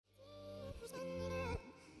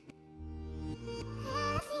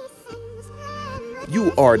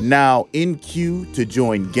You are now in queue to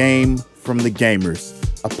join Game from the Gamers,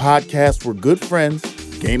 a podcast where good friends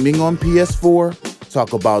gaming on PS4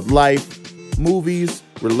 talk about life, movies,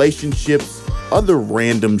 relationships, other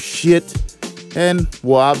random shit, and,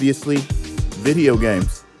 well, obviously, video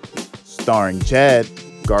games. Starring Chad,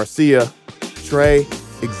 Garcia, Trey,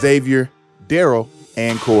 Xavier, Daryl,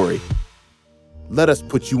 and Corey. Let us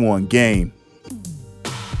put you on game.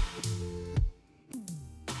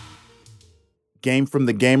 Game from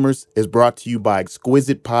the Gamers is brought to you by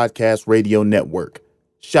Exquisite Podcast Radio Network.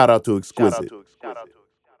 Shout out to Exquisite.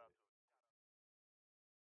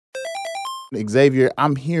 Xavier,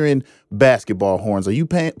 I'm hearing basketball horns. Are you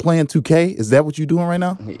playing 2K? Is that what you're doing right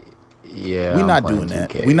now? Yeah, we're not doing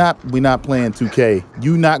 2K. that. We're not playing 2K.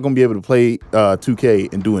 You're not gonna be able to play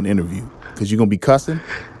 2K and do an interview because you're gonna be cussing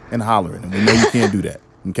and hollering, and we know you can't do that.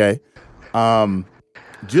 Okay.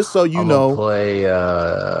 Just so you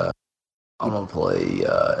know, I'm gonna play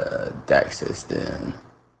Dexys then.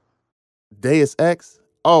 Deus Ex.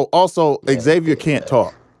 Oh, also Xavier can't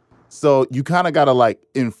talk, so you kind of gotta like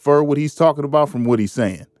infer what he's talking about from what he's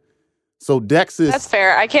saying. So Dexys. That's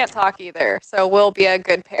fair. I can't talk either, so we'll be a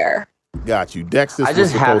good pair. Got you. Dexys. I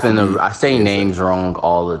just happen to I say names wrong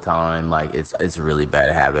all the time. Like it's a really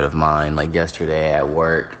bad habit of mine. Like yesterday at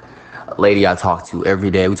work, a lady I talk to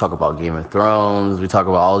every day, we talk about Game of Thrones, we talk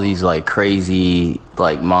about all these like crazy,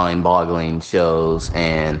 like mind-boggling shows,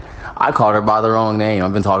 and I called her by the wrong name.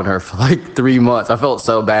 I've been talking to her for like 3 months. I felt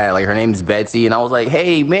so bad. Like her name's Betsy, and I was like,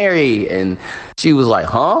 "Hey, Mary," and she was like,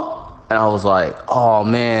 "Huh?" And I was like, "Oh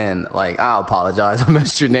man, like I apologize. I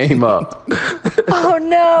messed your name up." Oh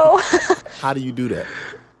no. How do you do that?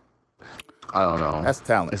 I don't know. That's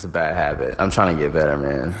talent. It's a bad habit. I'm trying to get better,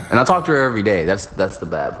 man. And I talk to her every day. That's the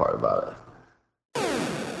bad part about it.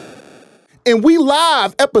 And we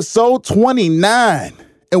live episode 29.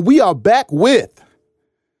 And we are back with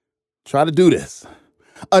try to do this.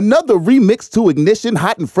 Another remix to Ignition,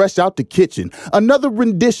 hot and fresh out the kitchen. Another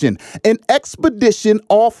rendition, an expedition,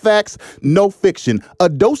 all facts, no fiction. A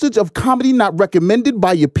dosage of comedy not recommended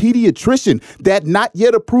by your pediatrician. That not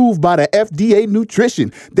yet approved by the FDA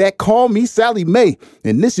nutrition. That call me Sally Mae.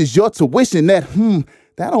 And this is your tuition that,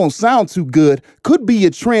 that don't sound too good. Could be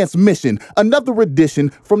a transmission. Another edition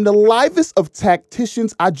from the livest of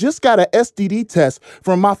tacticians. I just got a STD test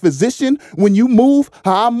from my physician. When you move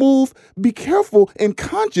how I move, be careful and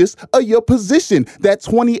conscious of your position. That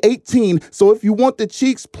 2018. So if you want the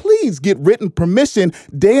cheeks, please get written permission.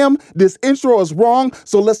 Damn, this intro is wrong.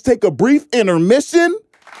 So let's take a brief intermission.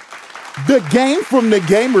 The Game from the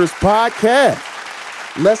Gamers podcast.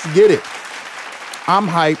 Let's get it. I'm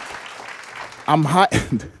hyped. I'm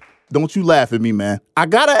hyped. Don't you laugh at me, man. I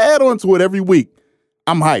gotta add on to it every week.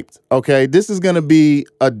 I'm hyped, okay? This is gonna be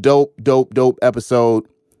a dope episode.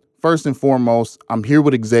 First and foremost, I'm here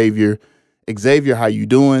with Xavier. Xavier, how you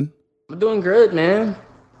doing? I'm doing good, man.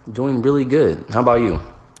 Doing really good. How about you?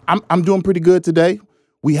 I'm doing pretty good today.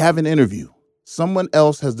 We have an interview. Someone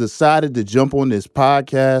else has decided to jump on this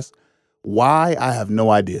podcast. Why? I have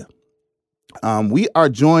no idea. We are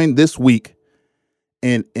joined this week.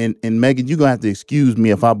 And Megan, you're going to have to excuse me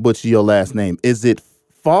if I butcher your last name. Is it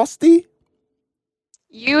Fausty?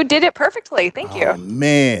 You did it perfectly. Thank you. Oh,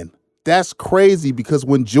 man. That's crazy because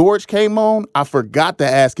when George came on, I forgot to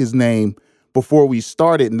ask his name before we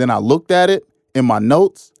started. And then I looked at it in my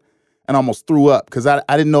notes and almost threw up because I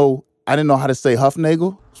didn't know how to say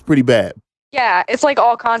Huffnagel. It's pretty bad. Yeah, it's like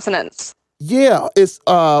all consonants. Yeah, it's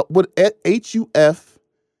what HUFNAGL,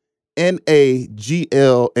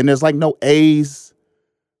 and there's like no A's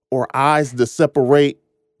or eyes to separate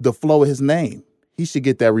the flow of his name. He should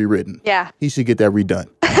get that rewritten. Yeah. He should get that redone.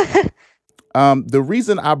 The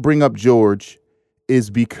reason I bring up George is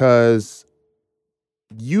because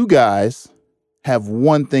you guys have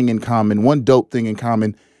one thing in common, one dope thing in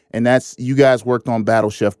common, and that's you guys worked on Battle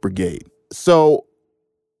Chef Brigade. So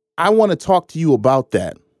I want to talk to you about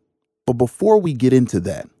that. But before we get into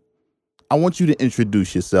that, I want you to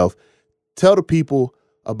introduce yourself. Tell the people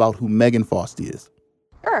about who Megan Fausty is.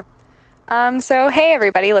 Sure. So, hey,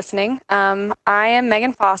 everybody listening. I am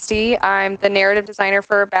Megan Fausty. I'm the narrative designer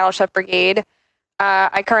for Battle Chef Brigade.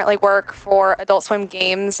 I currently work for Adult Swim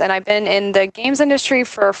Games, and I've been in the games industry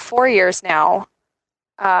for 4 years now.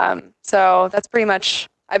 So that's pretty much,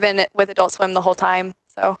 I've been with Adult Swim the whole time.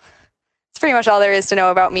 So it's pretty much all there is to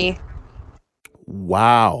know about me.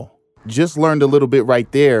 Wow. Just learned a little bit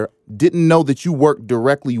right there. Didn't know that you worked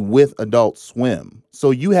directly with Adult Swim.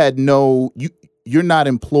 So you had you're not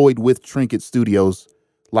employed with Trinket Studios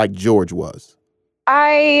like George was.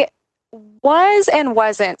 I was and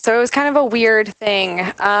wasn't. So it was kind of a weird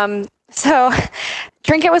thing. So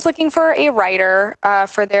Trinket was looking for a writer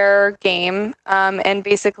for their game, and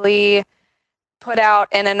basically put out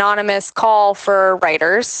an anonymous call for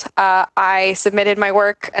writers. I submitted my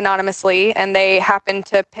work anonymously, and they happened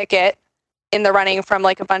to pick it in the running from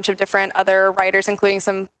like a bunch of different other writers, including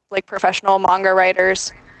some like professional manga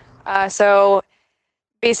writers. So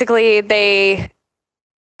basically, they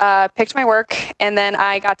picked my work, and then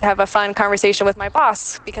I got to have a fun conversation with my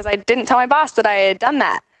boss because I didn't tell my boss that I had done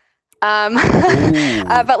that.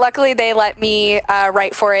 But luckily, they let me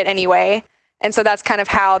write for it anyway. And so that's kind of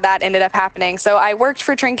how that ended up happening. So I worked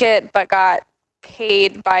for Trinket, but got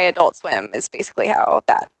paid by Adult Swim is basically how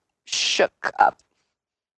that shook up.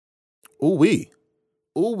 Ooh wee.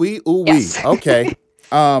 Ooh wee, ooh wee. Yes. Okay.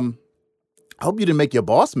 I hope you didn't make your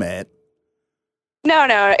boss mad.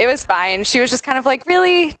 No, it was fine. She was just kind of like,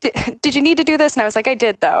 really? Did you need to do this? And I was like, I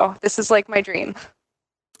did, though. This is like my dream.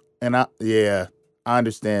 And I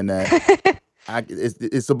understand that.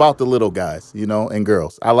 It's about the little guys, and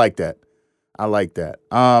girls. I like that.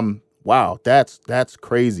 Wow, that's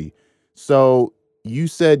crazy. So you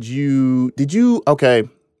said okay.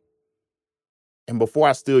 And before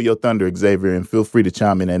I steal your thunder, Xavier, and feel free to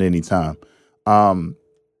chime in at any time.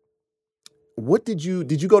 What did you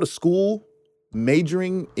go to school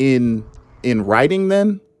majoring in writing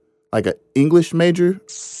then? Like an English major?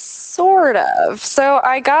 Sort of. So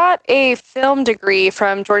I got a film degree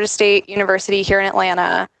from Georgia State University here in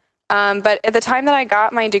Atlanta. But at the time that I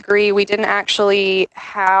got my degree, we didn't actually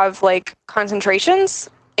have like concentrations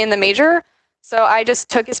in the major. So I just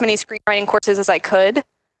took as many screenwriting courses as I could.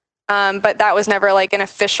 But that was never like an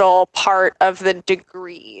official part of the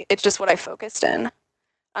degree. It's just what I focused in.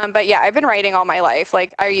 But yeah, I've been writing all my life.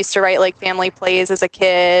 Like I used to write like family plays as a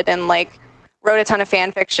kid and like wrote a ton of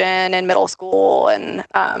fan fiction in middle school. And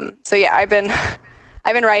so yeah, I've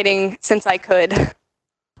been writing since I could.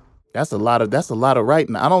 That's a lot of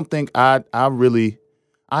writing. I don't think I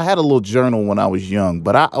had a little journal when I was young,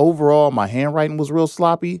 but overall my handwriting was real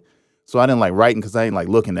sloppy. So I didn't like writing because I ain't like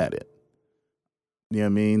looking at it. You know what I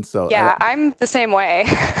mean? So yeah, I'm the same way.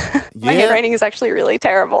 My handwriting is actually really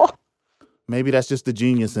terrible. Maybe that's just the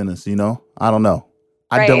genius in us, I don't know.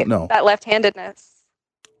 Right, I don't know. That left-handedness.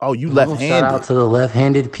 Oh, you left-handed. Shout out to the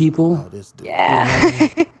left-handed people. Oh, this dude.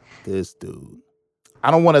 Yeah. This dude.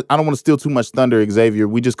 I don't want to steal too much thunder, Xavier.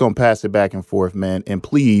 We just gonna pass it back and forth, man. And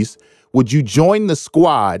please, would you join the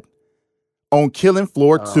squad on Killing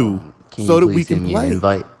Floor 2 so that we can play?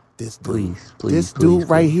 Invite This dude. Please, This dude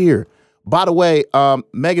right here. By the way,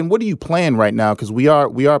 Megan, what are you playing right now? Because we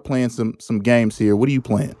are playing some games here. What are you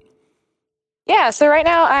playing? Yeah, so right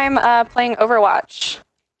now I'm playing Overwatch.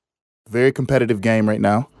 Very competitive game right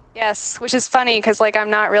now. Yes, which is funny because like I'm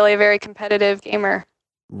not really a very competitive gamer.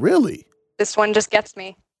 Really? This one just gets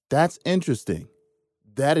me. That's interesting.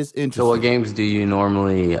 That is interesting. So what games do you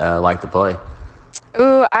normally like to play?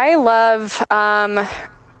 Ooh, I love,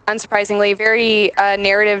 unsurprisingly, very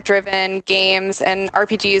narrative-driven games and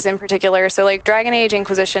RPGs in particular. So like Dragon Age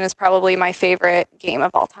Inquisition is probably my favorite game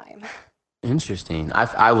of all time. Interesting.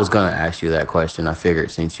 I was going to ask you that question. I figured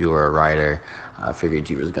since you were a writer, I figured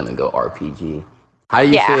you was going to go RPG. How do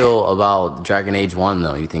you feel about Dragon Age 1,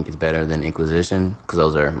 though? You think it's better than Inquisition? Because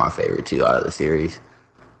those are my favorite two out of the series.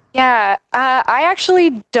 Yeah, I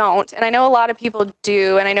actually don't. And I know a lot of people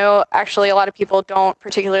do. And I know actually a lot of people don't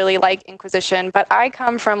particularly like Inquisition. But I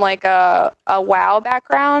come from like a WoW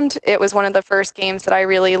background. It was one of the first games that I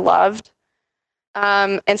really loved.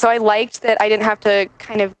 And so I liked that I didn't have to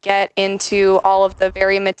kind of get into all of the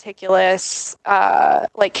very meticulous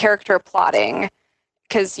like character plotting.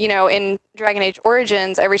 Because, in Dragon Age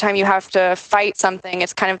Origins, every time you have to fight something,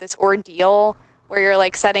 it's kind of this ordeal where you're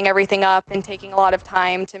like setting everything up and taking a lot of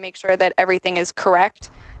time to make sure that everything is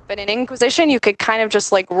correct. But in Inquisition, you could kind of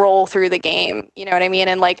just like roll through the game, you know what I mean?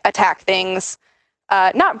 And like attack things,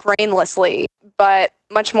 not brainlessly, but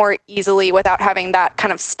much more easily without having that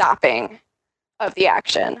kind of stopping of the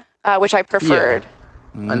action, which I preferred.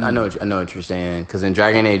 Yeah. I know what you're saying. Because in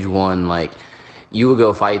Dragon Age 1, like, you would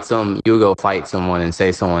go fight someone and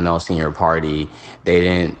say someone else in your party, they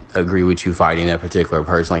didn't agree with you fighting that particular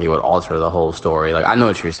person. Like, it would alter the whole story. Like, I know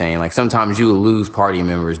what you're saying. Like, sometimes you would lose party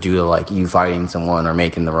members due to, like, you fighting someone or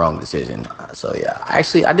making the wrong decision. So, yeah.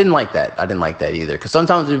 Actually, I didn't like that. I didn't like that either. Because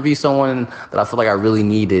sometimes it'd be someone that I feel like I really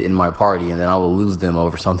needed in my party, and then I would lose them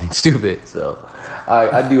over something stupid. So,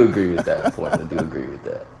 I do agree with that point. I do agree with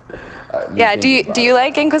that. Yeah, do you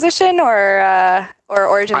like Inquisition or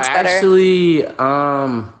Origins better? Actually,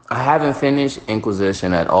 I haven't finished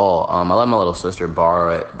Inquisition at all. I let my little sister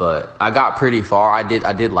borrow it, but I got pretty far. I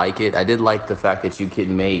did like it. I did like the fact that you could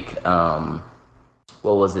make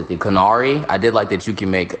what was it, the Canary? I did like that you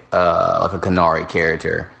can make like a Canary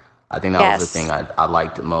character. I think that was the thing I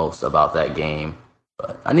liked the most about that game.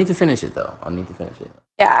 But I need to finish it though.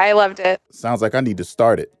 Yeah, I loved it. Sounds like I need to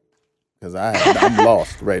start it because I'm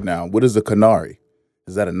lost right now. What is a Canary?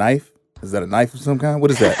 Is that a knife? Is that a knife of some kind?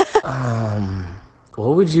 What is that?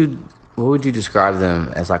 What would you describe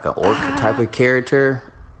them as, like an orc type of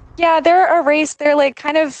character? Yeah, they're a race. They're like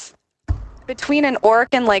kind of between an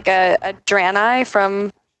orc and like a Draenei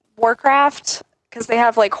from Warcraft, because they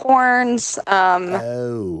have like horns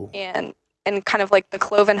and kind of like the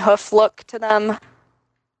cloven hoof look to them.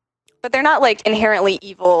 But they're not like inherently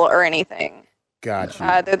evil or anything.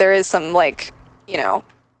 Gotcha. There is some like, They're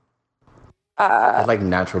like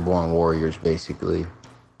natural born warriors, basically.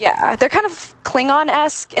 Yeah, they're kind of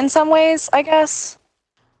Klingon-esque in some ways, I guess,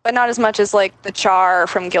 but not as much as like the Char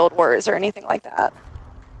from Guild Wars or anything like that.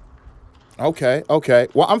 Okay.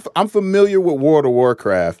 Well, I'm familiar with World of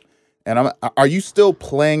Warcraft, and are you still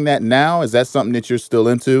playing that now? Is that something that you're still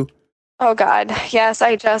into? Oh God, yes,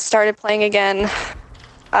 I just started playing again,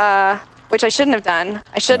 which I shouldn't have done.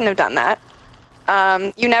 I shouldn't have done that.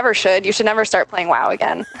 You never should. You should never start playing WoW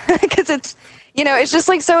again because it's just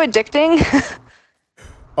like so addicting.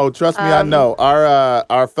 Oh, trust me, I know.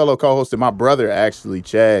 Our fellow co-host and my brother, actually,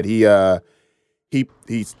 Chad, he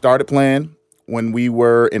started playing when we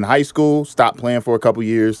were in high school, stopped playing for a couple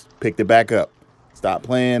years, picked it back up. Stopped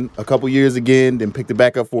playing a couple years again, then picked it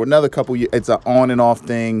back up for another couple years. It's an on and off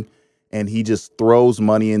thing, and he just throws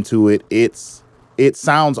money into it. It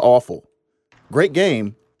sounds awful. Great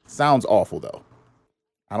game. Sounds awful, though.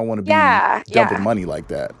 I don't want to be dumping money like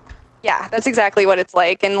that. Yeah, that's exactly what it's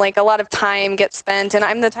like. And like a lot of time gets spent. And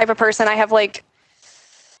I'm the type of person, I have like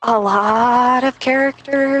a lot of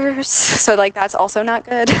characters. So like that's also not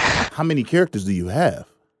good. How many characters do you have?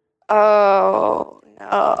 Oh,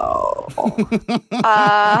 no.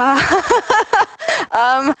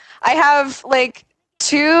 I have like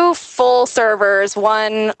 2 full servers,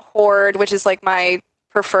 1 Horde, which is like my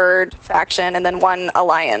preferred faction, and then 1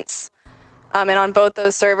 Alliance. And on both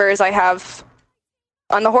those servers, I have...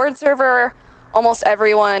 On the Horde server, almost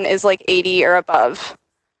everyone is like 80 or above.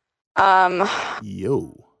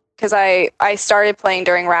 Because I started playing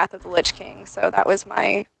during Wrath of the Lich King, so that was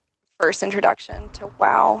my first introduction to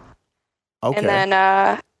WoW. Okay. And then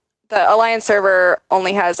the Alliance server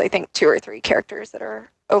only has, I think, 2 or 3 characters that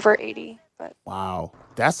are over 80. But wow,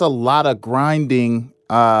 that's a lot of grinding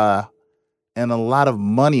and a lot of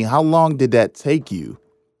money. How long did that take you,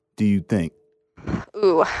 do you think?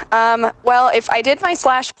 Ooh. Well, if I did my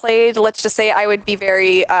slash played, let's just say I would be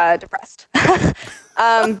very depressed.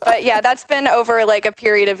 But yeah, that's been over like a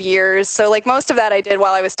period of years. So like most of that I did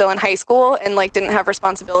while I was still in high school and like didn't have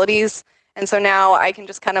responsibilities. And so now I can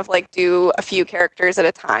just kind of like do a few characters at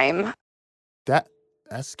a time. That's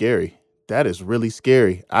scary. That is really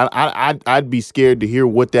scary. I'd be scared to hear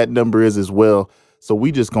what that number is as well. So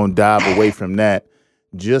we just gonna dive away from that,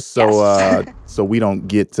 just so yes. So we don't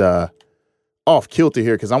get off kilter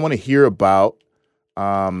here, because I want to hear about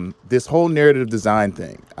this whole narrative design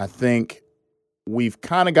thing. I think we've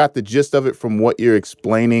kind of got the gist of it from what you're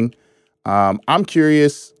explaining. I'm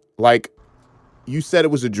curious, like you said, it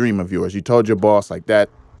was a dream of yours. You told your boss like that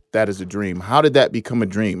is a dream. How did that become a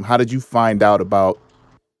dream? How did you find out about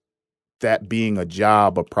that being a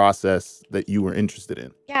job, a process that you were interested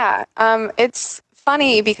in? Yeah, it's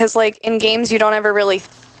funny because like in games you don't ever really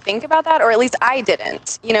think about that, or at least I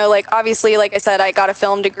didn't. Like obviously, like I said, I got a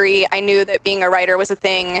film degree. I knew that being a writer was a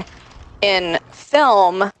thing in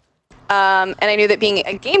film, and I knew that being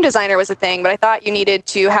a game designer was a thing, but I thought you needed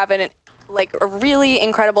to have a really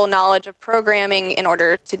incredible knowledge of programming in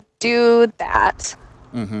order to do that,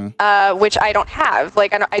 which I don't have.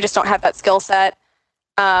 Like I just don't have that skill set.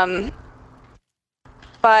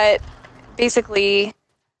 But basically,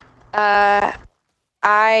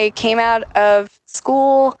 I came out of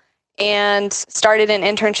school and started an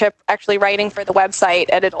internship actually writing for the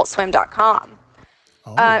website at adultswim.com.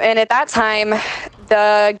 Oh. And at that time,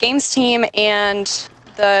 the games team and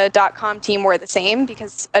the .com team were the same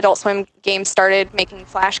because Adult Swim Games started making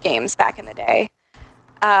Flash games back in the day.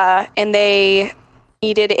 And they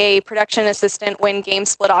needed a production assistant when games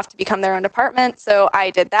split off to become their own department. So I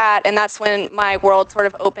did that. And that's when my world sort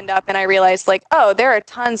of opened up and I realized like, oh, there are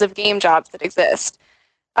tons of game jobs that exist.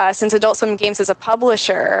 Since Adult Swim Games is a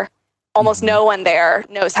publisher, almost no one there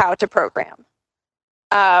knows how to program,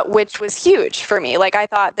 which was huge for me. Like I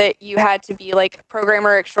thought that you had to be like a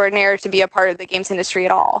programmer extraordinaire to be a part of the games industry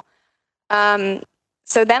at all.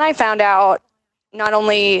 So then I found out not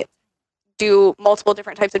only do multiple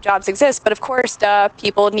different types of jobs exist, but of course,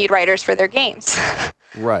 people need writers for their games.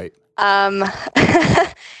 Right. Um,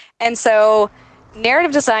 and so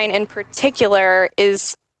narrative design in particular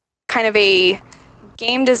is kind of a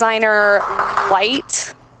game designer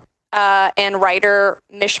light and writer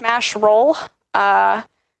mishmash role.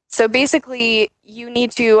 So basically, you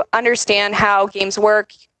need to understand how games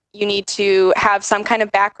work. You need to have some kind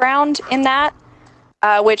of background in that,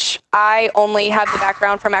 which I only have the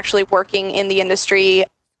background from actually working in the industry.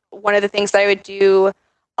 One of the things that I would do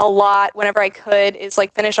a lot whenever I could is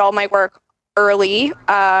like finish all my work early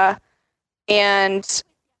and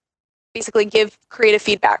basically give creative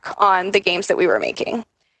feedback on the games that we were making.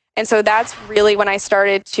 And so that's really when I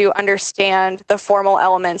started to understand the formal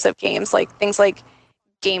elements of games, like things like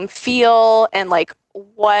game feel and like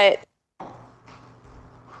what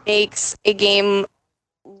makes a game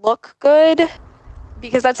look good,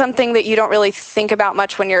 because that's something that you don't really think about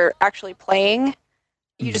much when you're actually playing.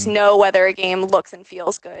 You just know whether a game looks and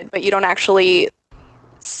feels good, but you don't actually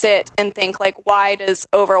sit and think like, why does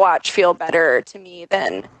Overwatch feel better to me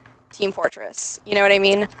than Team Fortress? You know what I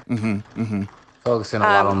mean? Focusing a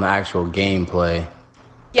lot on the actual gameplay.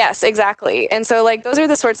 Yes, exactly. And so like those are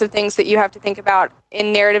the sorts of things that you have to think about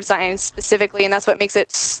in narrative design specifically, and that's what makes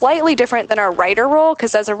it slightly different than a writer role,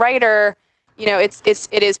 because as a writer, you know, it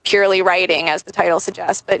is purely writing, as the title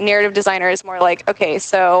suggests, but narrative designer is more like, okay,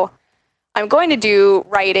 so I'm going to do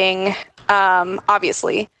writing,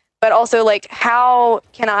 obviously, but also like how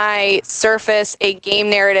can I surface a game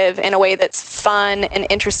narrative in a way that's fun and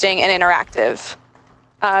interesting and interactive?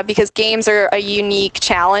 Because games are a unique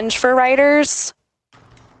challenge for writers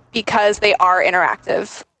because they are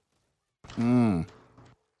interactive.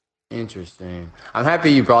 Interesting. I'm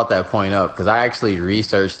happy you brought that point up, because I actually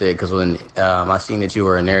researched it, because when I seen that you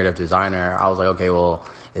were a narrative designer, I was like, okay, well,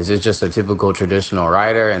 is this just a typical traditional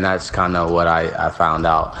writer? And that's kind of what I found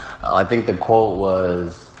out. I think the quote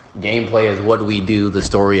was, gameplay is what we do, the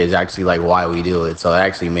story is actually like why we do it. So it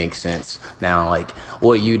actually makes sense now. Like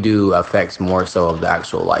what you do affects more so of the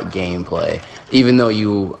actual like gameplay, even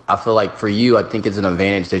though I feel like for you, I think it's an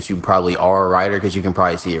advantage that you probably are a writer, because you can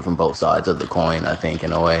probably see it from both sides of the coin, I think,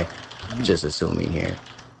 in a way. Just assuming here.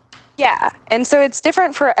 Yeah, and so it's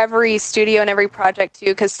different for every studio and every project too,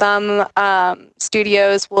 because some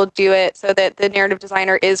studios will do it so that the narrative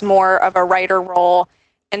designer is more of a writer role,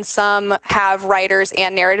 and some have writers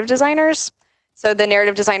and narrative designers. So the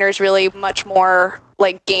narrative designer is really much more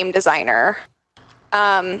like game designer.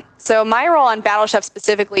 So my role on Battle Chef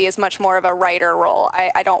specifically is much more of a writer role.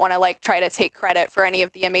 I don't want to like try to take credit for any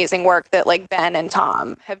of the amazing work that like Ben and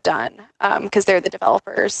Tom have done, because they're the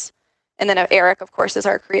developers. And then Eric, of course, is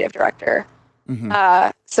our creative director.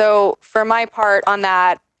 So for my part on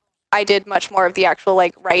that, I did much more of the actual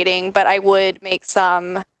like writing, but I would make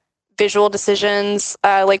some visual decisions.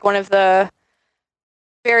 Like one of the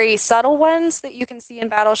very subtle ones that you can see in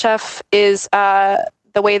Battle Chef is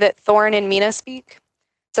the way that Thorn and Mina speak.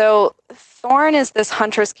 So Thorn is this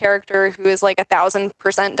huntress character who is like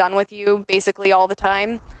 1,000% done with you basically all the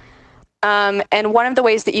time. And one of the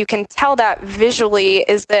ways that you can tell that visually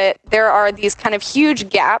is that there are these kind of huge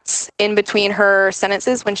gaps in between her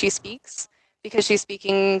sentences when she speaks, because she's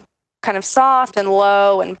speaking kind of soft and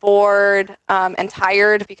low and bored and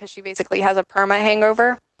tired, because she basically has a perma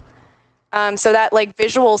hangover. So that like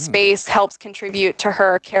visual space helps contribute to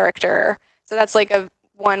her character. So that's like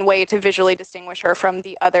one way to visually distinguish her from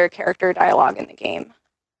the other character dialogue in the game.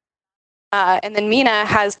 And then Mina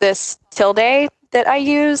has this tilde that I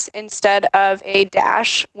use instead of a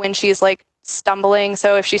dash when she's like stumbling.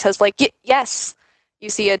 So if she says like, yes, you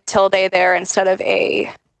see a tilde there instead of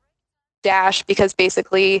a dash, because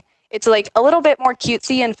basically it's like a little bit more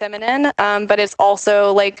cutesy and feminine, but it's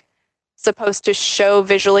also like supposed to show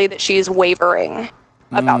visually that she's wavering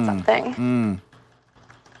about something.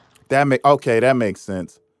 That makes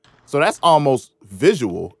sense. So that's almost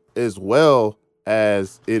visual as well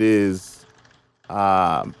as it is,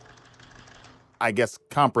 I guess,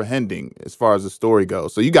 comprehending as far as the story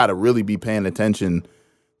goes. So you got to really be paying attention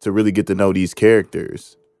to really get to know these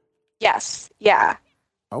characters. Yes. Yeah.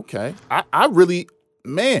 Okay. I really,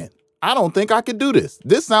 man, I don't think I could do this.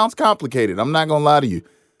 This sounds complicated. I'm not going to lie to you,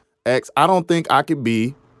 X. I don't think I could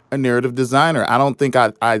be a narrative designer. I don't think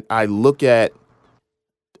I look at,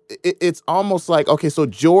 it's almost like, okay, so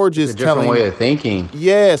George is telling... different way of thinking.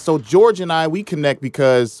 Yeah, so George and I, we connect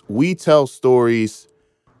because we tell stories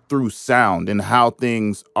through sound and how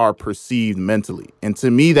things are perceived mentally. And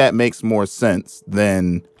to me, that makes more sense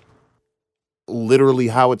than literally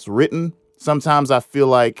how it's written. Sometimes I feel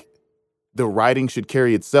like the writing should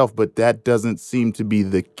carry itself, but that doesn't seem to be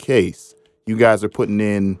the case. You guys are putting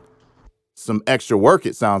in some extra work,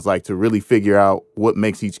 it sounds like, to really figure out what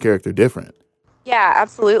makes each character different. Yeah,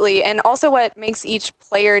 absolutely. And also what makes each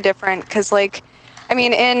player different, because like, I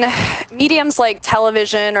mean, in mediums like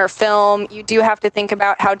television or film, you do have to think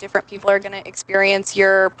about how different people are going to experience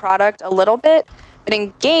your product a little bit. But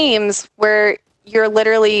in games where you're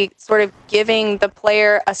literally sort of giving the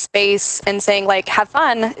player a space and saying like, have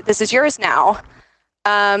fun, this is yours now.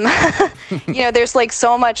 Um, there's like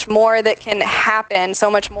so much more that can happen, so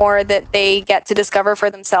much more that they get to discover for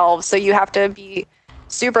themselves. So you have to be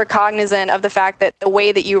super cognizant of the fact that the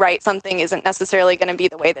way that you write something isn't necessarily going to be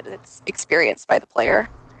the way that it's experienced by the player.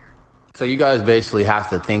 So you guys basically have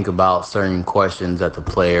to think about certain questions that the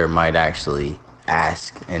player might actually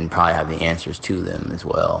ask and probably have the answers to them as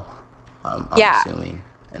well. I'm assuming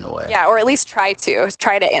in a way. Yeah, or at least try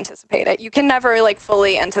to anticipate it. You can never like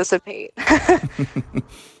fully anticipate.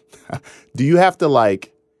 Do you have to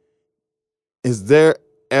like, is there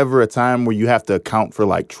ever a time where you have to account for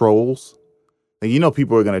like trolls? Like,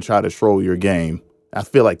 people are going to try to troll your game. I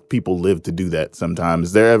feel like people live to do that sometimes.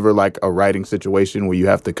 Is there ever like a writing situation where you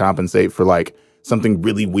have to compensate for like something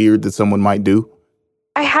really weird that someone might do?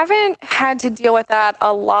 I haven't had to deal with that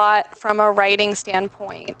a lot from a writing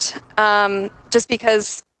standpoint, just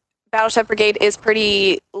because Battleship Brigade is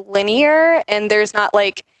pretty linear and there's not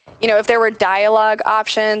like, if there were dialogue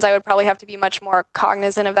options, I would probably have to be much more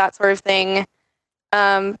cognizant of that sort of thing.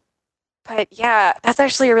 But yeah, that's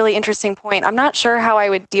actually a really interesting point. I'm not sure how I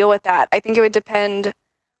would deal with that. I think it would depend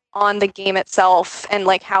on the game itself and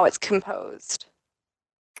like how it's composed.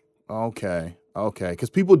 Okay. Because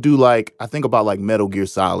people do like, I think about like Metal Gear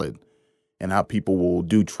Solid and how people will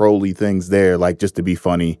do trolly things there, like just to be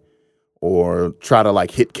funny or try to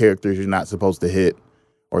like hit characters you're not supposed to hit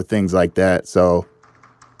or things like that. So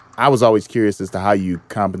I was always curious as to how you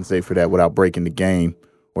compensate for that without breaking the game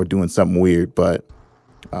or doing something weird. But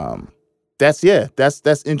that's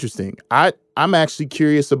interesting. I'm actually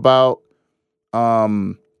curious about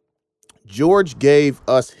George gave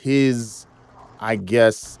us his, I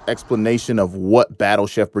guess, explanation of what Battle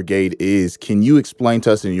Chef Brigade is. Can you explain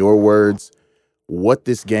to us in your words what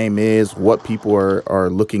this game is, what people are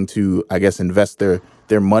looking to, I guess, invest their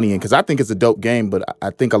money in? Because I think it's a dope game, but I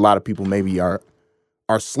think a lot of people maybe are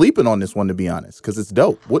sleeping on this one, to be honest, because it's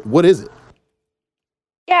dope. What is it?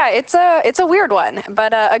 Yeah, it's a weird one,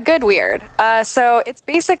 but a good weird. So it's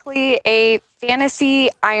basically a fantasy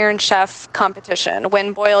Iron Chef competition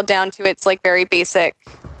when boiled down to its like very basic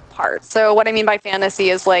parts. So what I mean by fantasy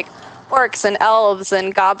is like orcs and elves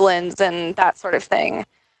and goblins and that sort of thing.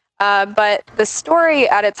 But the story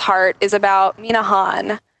at its heart is about Mina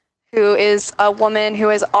Han, who is a woman who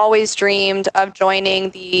has always dreamed of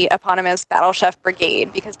joining the eponymous Battle Chef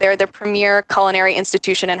Brigade because they're the premier culinary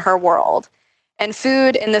institution in her world. And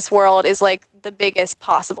food in this world is like the biggest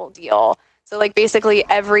possible deal. So like basically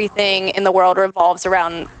everything in the world revolves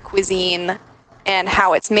around cuisine and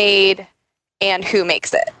how it's made and who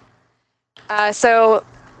makes it. So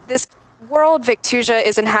this world, Victusia,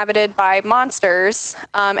 is inhabited by monsters,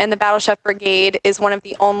 and the Battle Chef Brigade is one of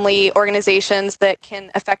the only organizations that can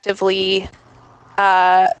effectively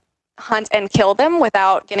hunt and kill them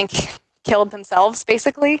without getting killed themselves,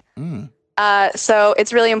 basically. So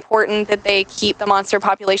it's really important that they keep the monster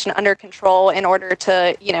population under control in order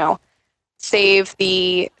to, save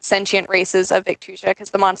the sentient races of Victusia, because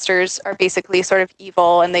the monsters are basically sort of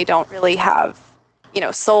evil and they don't really have,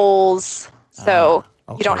 souls. So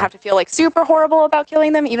you don't have to feel like super horrible about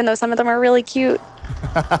killing them, even though some of them are really cute.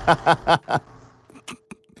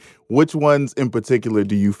 Which ones in particular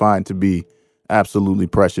do you find to be absolutely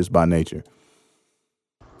precious by nature?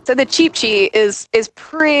 So the Cheep Chee is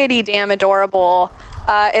pretty damn adorable.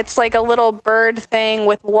 It's like a little bird thing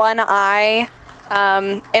with one eye.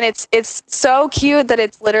 And it's so cute that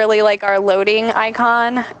it's literally like our loading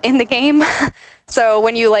icon in the game. So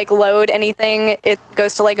when you like load anything, it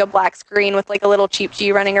goes to like a black screen with like a little Cheep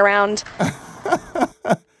Chee running around.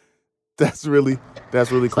 That's really cool.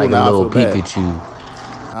 Like a little Pikachu.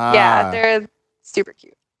 Yeah, they're super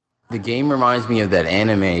cute. The game reminds me of that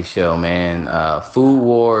anime show, man. Food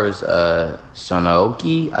Wars,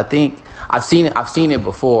 Shonoki, I think. I've seen it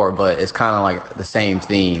before, but it's kind of like the same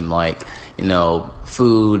theme. Like,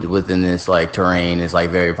 food within this like terrain is like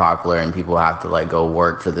very popular, and people have to like go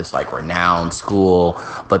work for this like renowned school.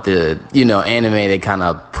 But the anime, they kind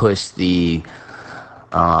of push the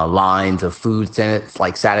lines of food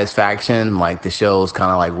like satisfaction. Like the show's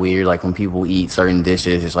kind of like weird. Like when people eat certain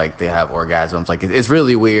dishes, it's like they have orgasms. Like it's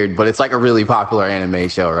really weird, but it's like a really popular anime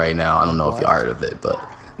show right now. I don't know if you heard of it, but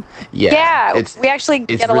yeah, we actually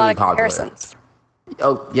get a lot of comparisons.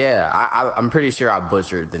 Oh yeah, I'm pretty sure I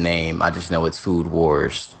butchered the name. I just know it's Food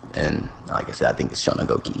Wars. And like I said, I think it's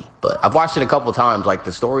Shonagoki. But I've watched it a couple times. Like,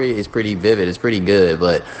 the story is pretty vivid. It's pretty good.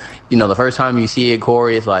 But, you know, the first time you see it,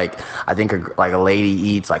 Corey, it's like, I think like a lady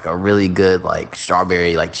eats like a really good like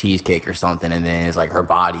strawberry like cheesecake or something, and then it's like her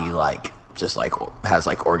body like just like has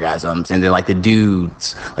like orgasms, and then like the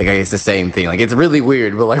dudes like I guess the same thing. Like, it's really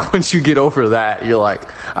weird, but like once you get over that, you're like,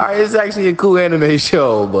 all right, it's actually a cool anime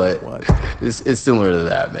show. But it's similar to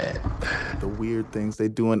that, man. The weird things they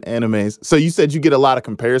do in animes. So you said you get a lot of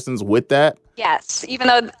comparisons with that? Yes, even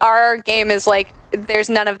though our game is like, there's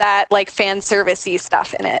none of that like fan servicey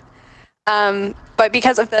stuff in it. But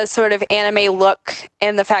because of the sort of anime look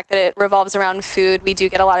and the fact that it revolves around food, we do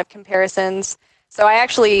get a lot of comparisons. So I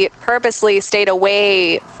actually purposely stayed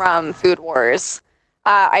away from Food Wars.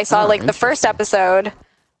 I saw like the first episode,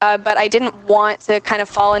 but I didn't want to kind of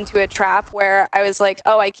fall into a trap where I was like,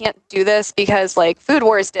 oh, I can't do this because like Food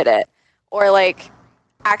Wars did it, or like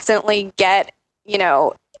accidentally get, you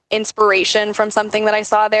know, inspiration from something that I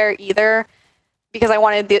saw there either, because I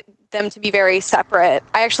wanted them to be very separate.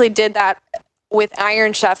 I actually did that with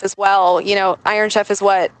Iron Chef as well. You know, Iron Chef is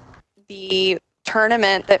what the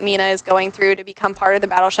tournament that Mina is going through to become part of the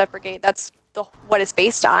Battle Chef Brigade. That's what it's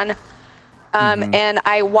based on. And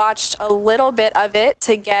I watched a little bit of it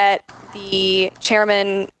to get the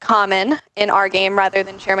Chairman Kamen in our game rather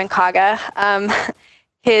than Chairman Kaga,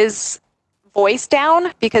 his voice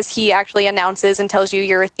down, because he actually announces and tells you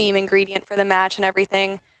your theme ingredient for the match and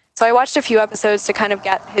everything. So I watched a few episodes to kind of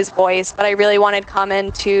get his voice, but I really wanted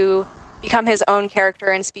Kamen to become his own character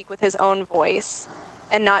and speak with his own voice,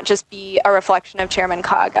 and not just be a reflection of Chairman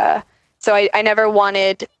Kaga. So I never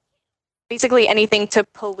wanted basically anything to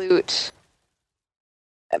pollute.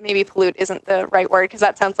 Maybe pollute isn't the right word, because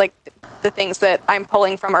that sounds like the things that I'm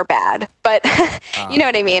pulling from are bad. But you know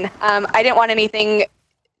what I mean. I didn't want anything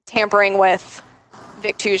tampering with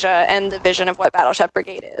Victusia and the vision of what Battle Chef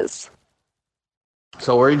Brigade is.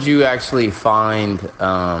 So where did you actually find,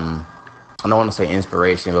 I don't want to say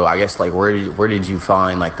inspiration, but I guess like where did you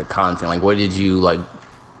find like the content? Like, what did you like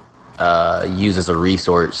use as a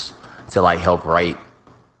resource to like help write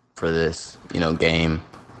for this, you know, game?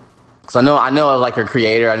 Because I know like a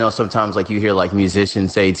creator, I know sometimes like you hear like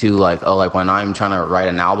musicians say too, like, oh, like when I'm trying to write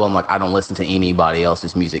an album, like I don't listen to anybody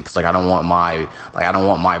else's music, because like I don't want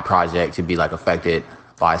my project to be like affected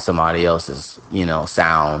by somebody else's, you know,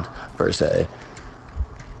 sound per se.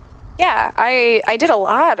 Yeah, I did a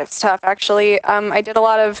lot of stuff, actually. I did a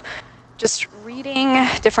lot of just reading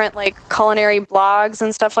different like culinary blogs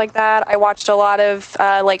and stuff like that. I watched a lot of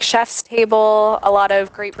like Chef's Table, a lot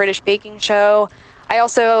of Great British Baking Show. I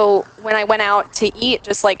also, when I went out to eat,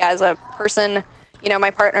 just like as a person, you know, my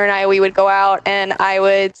partner and I, we would go out and I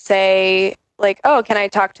would say like, oh, can I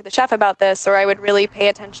talk to the chef about this? Or I would really pay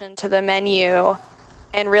attention to the menu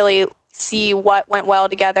and really see what went well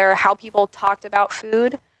together, how people talked about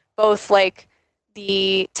food, both like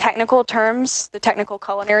the technical terms, the technical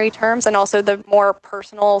culinary terms, and also the more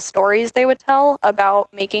personal stories they would tell about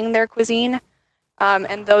making their cuisine.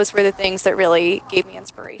 And those were the things that really gave me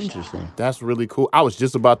inspiration. Interesting. That's really cool. I was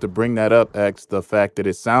just about to bring that up, X, the fact that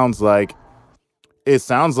it sounds like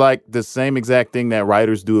the same exact thing that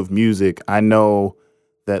writers do of music. I know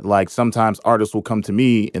that like sometimes artists will come to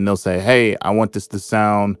me and they'll say, hey, I want this to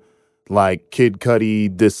sound like Kid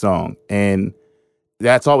Cudi, this song. And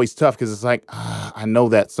that's always tough because it's like, I know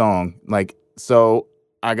that song. Like, so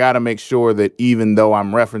I got to make sure that even though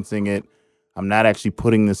I'm referencing it, I'm not actually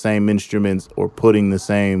putting the same instruments or putting the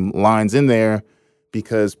same lines in there,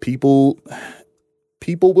 because people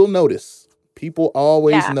will notice. People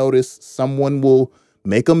always notice. Someone will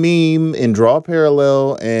make a meme and draw a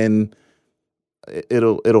parallel, and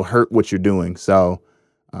it'll hurt what you're doing. So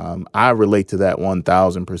I relate to that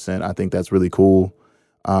 1,000%. I think that's really cool.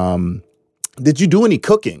 Did you do any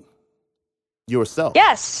cooking yourself?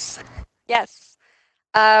 Yes.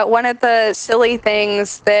 One of the silly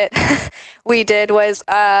things that we did was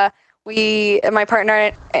my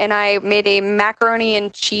partner and I made a macaroni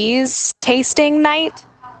and cheese tasting night.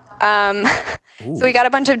 So we got a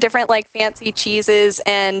bunch of different like fancy cheeses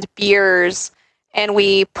and beers, and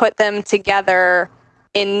we put them together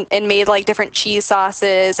and made like different cheese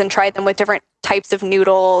sauces and tried them with different types of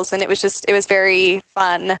noodles, and it was very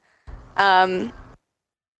fun. And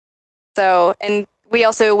we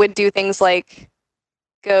also would do things like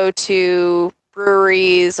go to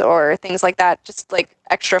breweries or things like that, just like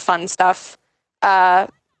extra fun stuff.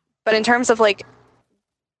 But in terms of like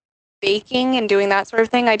baking and doing that sort of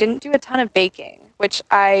thing, I didn't do a ton of baking, which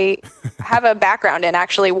I have a background in.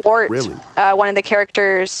 Actually, Wart, Really? One of the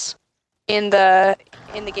characters in the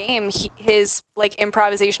game, his like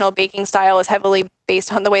improvisational baking style is heavily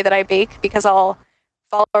based on the way that I bake, because I'll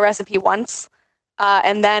follow a recipe once.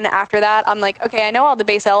 And then after that, I'm like, okay, I know all the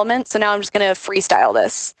base elements, so now I'm just going to freestyle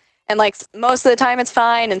this. And like most of the time it's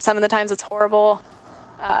fine, and some of the times it's horrible.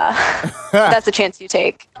 That's a chance you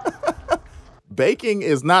take. Baking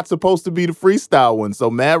is not supposed to be the freestyle one,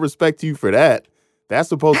 so mad respect to you for that. That's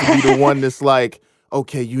supposed to be the one that's like,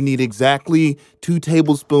 okay, you need exactly 2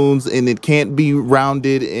 tablespoons, and it can't be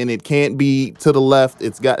rounded, and it can't be to the left.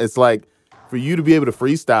 It's like, for you to be able to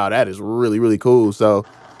freestyle, that is really, really cool. So,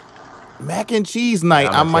 mac and cheese night,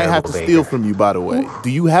 I might have to steal from you, by the way. Do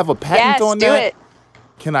you have a patent on that? Yes, do it.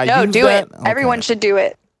 Can I use that? No, do it. Okay. Everyone should do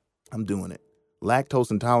it. I'm doing it.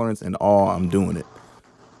 Lactose intolerance and all, I'm doing it.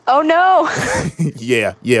 Oh, no.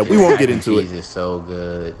 Yeah, we won't get into it. Cheese is so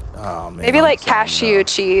good. Oh, man. Maybe like cashew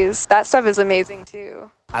cheese. That stuff is amazing,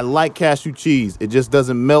 too. I like cashew cheese. It just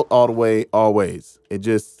doesn't melt all the way always.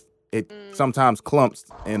 It sometimes clumps,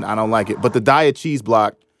 and I don't like it. But the Daiya cheese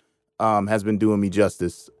block has been doing me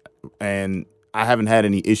justice, and I haven't had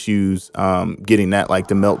any issues getting that like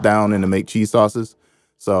to melt down and to make cheese sauces.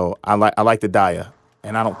 So I like the Daiya,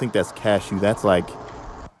 and I don't think that's cashew. That's like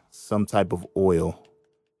some type of oil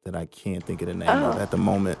that I can't think of the name of at the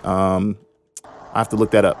moment. I have to look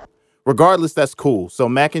that up. Regardless, that's cool. So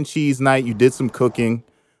mac and cheese night, you did some cooking.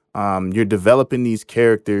 You're developing these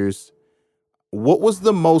characters. What was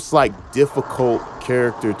the most like difficult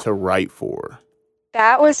character to write for?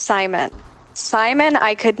 That was Simon. Simon,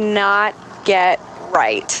 I could not get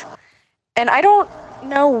right. And I don't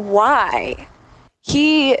know why.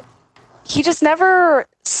 He just never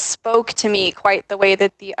spoke to me quite the way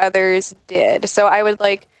that the others did. So I would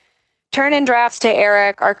like turn in drafts to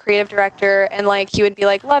Eric, our creative director, and like he would be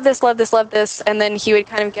like, love this, love this, love this. And then he would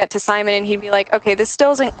kind of get to Simon and he'd be like, okay, this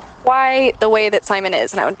still isn't quite the way that Simon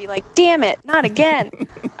is. And I would be like, damn it, not again.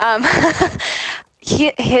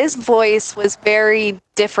 His voice was very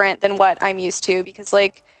different than what I'm used to, because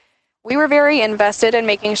like we were very invested in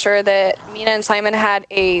making sure that Mina and Simon had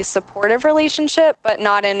a supportive relationship, but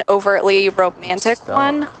not an overtly romantic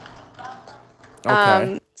one.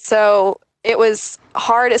 Okay. So it was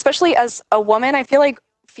hard, especially as a woman. I feel like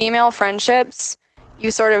female friendships, you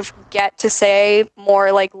sort of get to say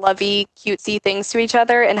more like lovey, cutesy things to each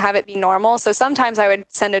other and have it be normal. So sometimes I would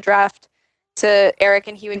send a draft to Eric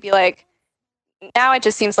and he would be like, now it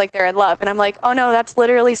just seems like they're in love. And I'm like, oh no, that's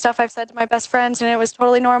literally stuff I've said to my best friends and it was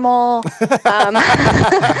totally normal.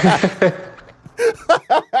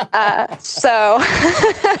 So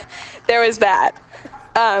there was that.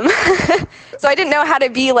 So I didn't know how to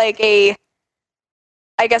be like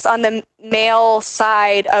I guess on the male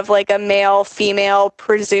side of like a male-female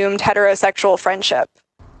presumed heterosexual friendship.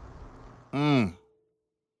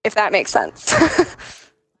 If that makes sense.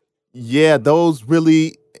 Yeah, those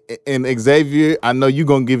really, and Xavier, I know you're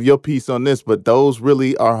going to give your piece on this, but those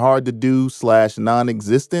really are hard to do /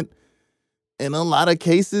 non-existent. In a lot of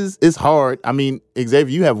cases, it's hard. I mean,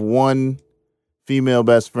 Xavier, you have one female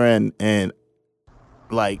best friend, and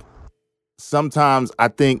like sometimes I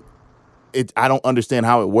think I don't understand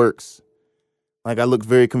how it works. Like I look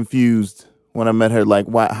very confused when I met her. Like,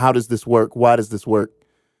 why? How does this work? Why does this work?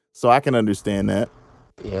 So I can understand that.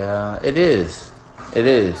 Yeah, it is. It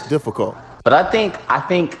is Difficult. But I think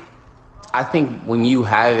when you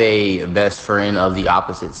have a best friend of the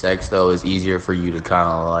opposite sex, though, it's easier for you to kind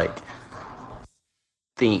of like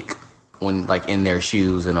think when like in their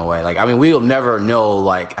shoes in a way. Like, I mean, we'll never know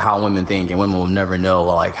like how women think, and women will never know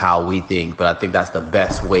like how we think. But I think that's the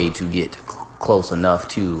best way to get close enough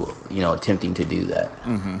to, attempting to do that.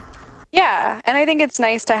 Mm-hmm. Yeah, and I think it's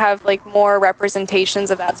nice to have like more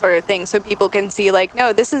representations of that sort of thing, so people can see like,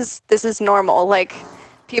 no, this is normal. Like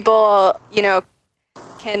people,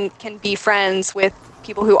 can be friends with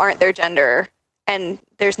people who aren't their gender, and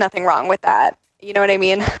there's nothing wrong with that. You know what I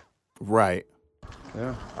mean? Right.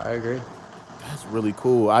 Yeah, I agree. That's really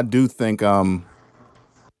cool. I do think that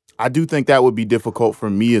would be difficult for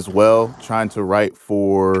me as well, trying to write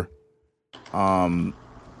for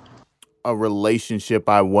a relationship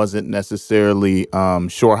I wasn't necessarily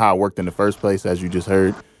sure how it worked in the first place, as you just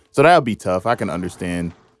heard. So that would be tough. I can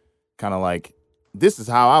understand kind of like, this is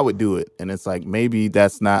how I would do it. And it's like, maybe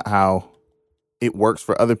that's not how it works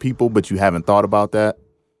for other people, but you haven't thought about that.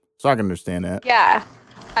 So I can understand that. Yeah.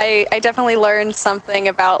 I definitely learned something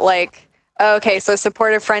about like, okay, so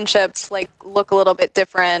supportive friendships like look a little bit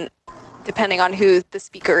different depending on who the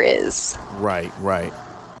speaker is. Right.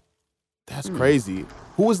 That's crazy.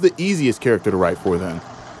 Who was the easiest character to write for then?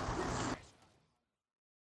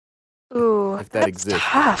 Ooh, If that that's exists.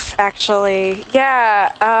 tough, actually.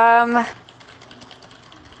 Yeah.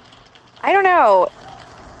 I don't know.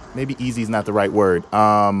 Maybe easy is not the right word.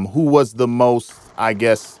 Who was the most, I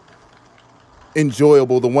guess,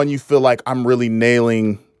 enjoyable, the one you feel like I'm really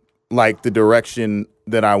nailing like the direction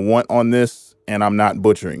that I want on this and I'm not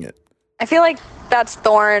butchering it? I feel like that's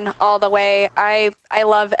Thorn all the way. I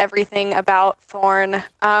love everything about Thorn.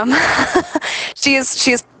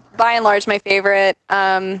 She's by and large my favorite.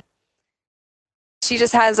 She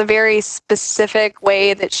just has a very specific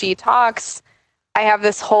way that she talks. I have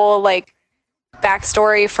this whole like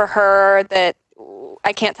backstory for her that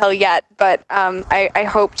I can't tell yet, but I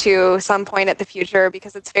hope to some point at the future,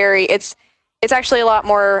 because it's actually a lot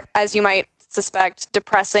more, as you might suspect,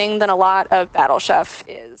 depressing than a lot of Battle Chef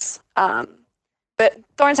is. But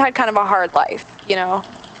Thorn's had kind of a hard life, you know?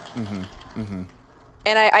 And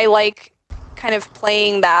I like kind of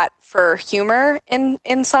playing that for humor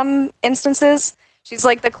in some instances. She's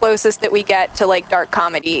like the closest that we get to like dark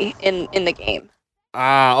comedy in the game.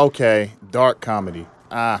 Okay. Dark comedy.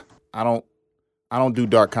 I don't do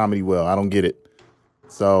dark comedy well. I don't get it.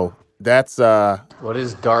 So that's What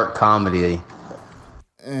is dark comedy?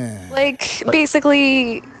 Like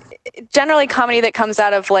basically generally comedy that comes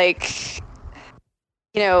out of like,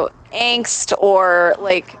 you know, angst or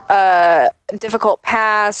like a difficult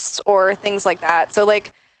past or things like that. So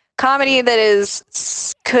like comedy that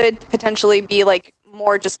could potentially be like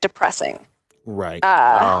more just depressing. right.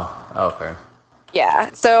 Okay.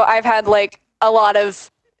 Yeah. So I've had like a lot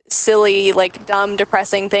of silly, like dumb,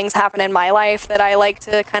 depressing things happen in my life that I like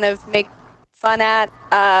to kind of make fun at.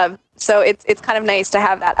 So it's kind of nice to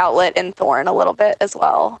have that outlet in Thorn a little bit as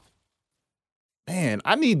well. Man,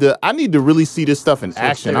 I need to really see this stuff in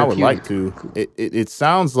action. I would like to. It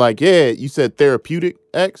sounds like, yeah, you said therapeutic,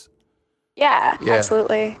 X? Yeah,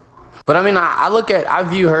 absolutely. But I mean, I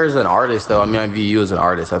view her as an artist, though. I mean, I view you as an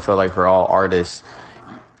artist. I feel like for all artists,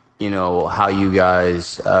 you know, how you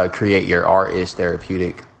guys create your art is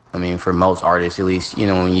therapeutic. I mean, for most artists, at least, you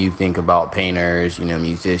know, when you think about painters, you know,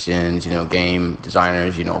 musicians, you know, game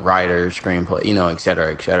designers, you know, writers, screenplay, you know, et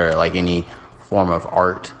cetera, like any form of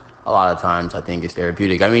art, a lot of times I think it's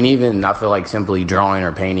therapeutic. I mean, even I feel like simply drawing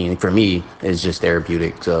or painting for me is just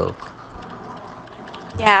therapeutic. So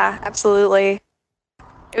yeah, absolutely.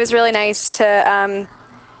 It was really nice to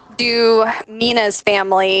do Mina's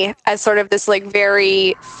family as sort of this like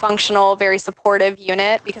very functional, very supportive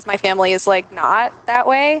unit, because my family is like not that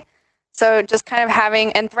way. So just kind of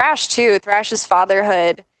having, and Thrash too, Thrash's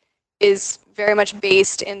fatherhood is very much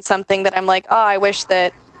based in something that I'm like, oh, I wish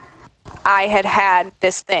that I had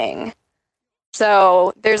this thing.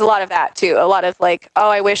 So there's a lot of that too. A lot of like, oh,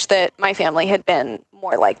 I wish that my family had been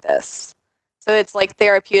more like this. So it's like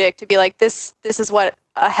therapeutic to be like, this is what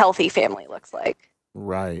a healthy family looks like.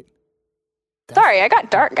 Right. Sorry, I got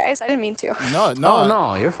dark, guys. I didn't mean to.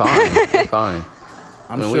 No, you're fine. You're fine.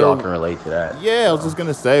 I mean, sure we all can relate to that. Yeah, I was just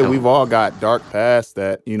gonna say we've all got dark past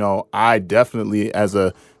that, you know, I definitely as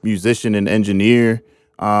a musician and engineer,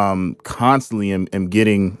 constantly am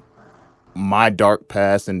getting my dark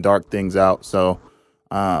past and dark things out. So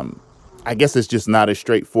I guess it's just not as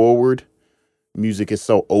straightforward. Music is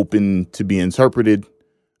so open to be interpreted.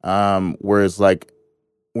 Whereas like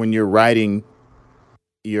when you're writing,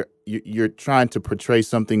 you're trying to portray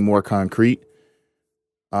something more concrete.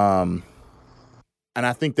 And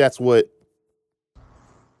I think that's what,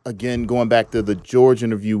 again, going back to the George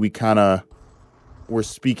interview, we kind of were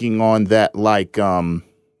speaking on that, like the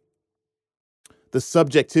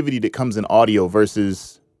subjectivity that comes in audio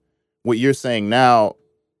versus what you're saying now.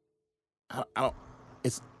 I don't.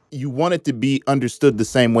 It's, you want it to be understood the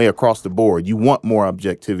same way across the board. You want more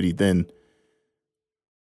objectivity than,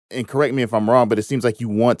 and correct me if I'm wrong, but it seems like you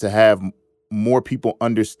want to have more people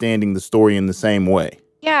understanding the story in the same way.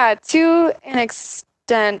 Yeah, to an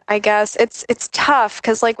extent, I guess. It's tough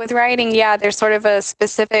because like with writing, yeah, there's sort of a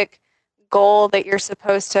specific goal that you're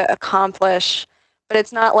supposed to accomplish, but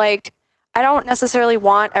it's not like, I don't necessarily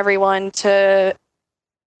want everyone to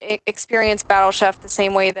experience Battle Chef the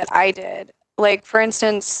same way that I did. Like, for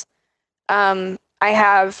instance, I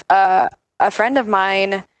have a friend of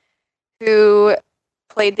mine who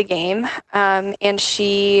played the game, and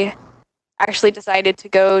she actually decided to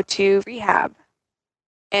go to rehab.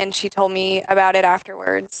 And she told me about it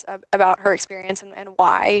afterwards, about her experience and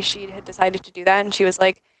why she had decided to do that. And she was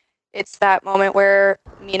like, it's that moment where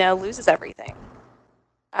Mina loses everything.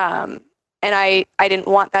 And I didn't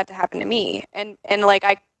want that to happen to me. And like,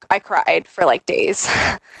 I cried for like days.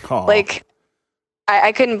 Like,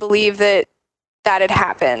 I couldn't believe that had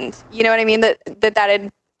happened. You know what I mean? That had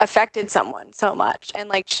affected someone so much and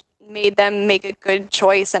like made them make a good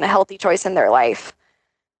choice and a healthy choice in their life.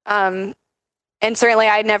 And certainly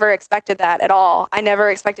I never expected that at all. I never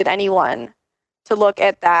expected anyone to look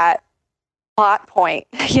at that plot point.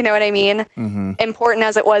 You know what I mean? Mm-hmm. Important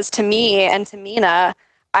as it was to me and to Mina,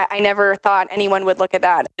 I never thought anyone would look at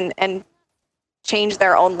that and change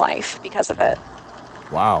their own life because of it.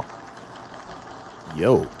 Wow.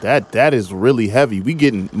 Yo, that is really heavy. We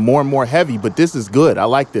getting more and more heavy, but this is good. I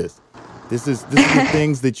like this. This is the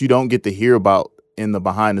things that you don't get to hear about in the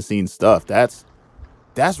behind the scenes stuff. That's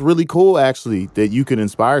really cool, actually, that you could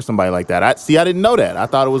inspire somebody like that. I didn't know that. I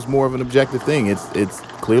thought it was more of an objective thing. It's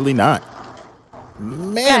clearly not.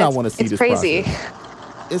 Man, Yeah, I want to see it's this crazy.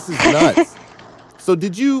 process. This is nuts. So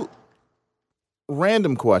did you,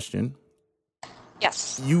 random question,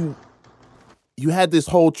 Yes. you had this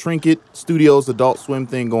whole Trinket Studios Adult Swim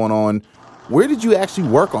thing going on. Where did you actually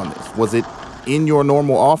work on this? Was it in your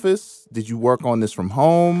normal office? Did you work on this from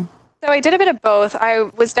home? So I did a bit of both. I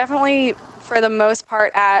was definitely, for the most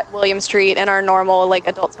part, at William Street in our normal like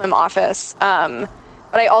Adult Swim office.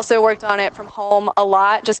 But I also worked on it from home a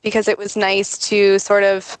lot just because it was nice to sort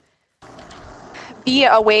of be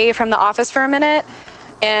away from the office for a minute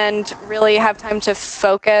and really have time to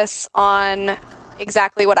focus on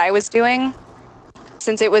exactly what I was doing,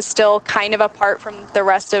 since it was still kind of apart from the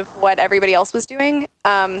rest of what everybody else was doing.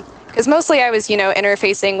 Because mostly I was,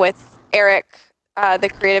 interfacing with Eric, the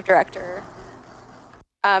creative director,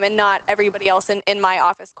 and not everybody else in my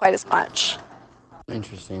office quite as much.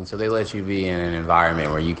 Interesting. So they let you be in an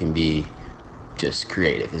environment where you can be just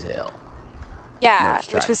creative as hell. Yeah, No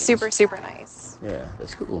which was distractions. super, super nice. Yeah,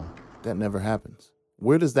 that's cool. That never happens.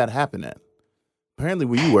 Where does that happen at? Apparently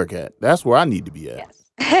where you work at. That's where I need to be at. Yes.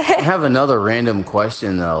 I have another random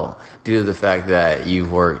question though, due to the fact that you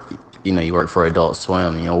work for Adult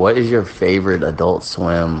Swim. What is your favorite Adult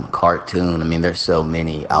Swim cartoon? I mean, there's so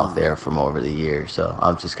many out there from over the years, so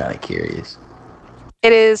I'm just kind of curious.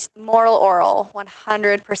 It is Moral Oral,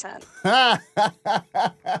 100%.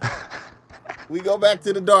 We go back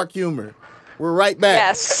to the dark humor. We're right back.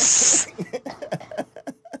 Yes.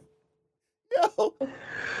 Yo,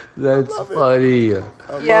 That's funny.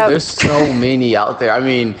 Yeah. There's so many out there. I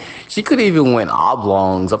mean, she could even win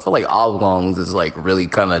Oblongs. I feel like Oblongs is like really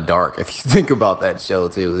kind of dark if you think about that show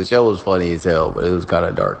too. The show was funny as hell, but it was kind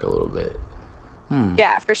of dark a little bit.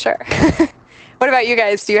 Yeah, for sure. What about you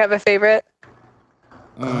guys? Do you have a favorite?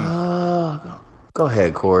 Go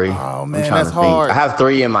ahead, Corey. Oh, I'm man, trying that's to think. hard. I have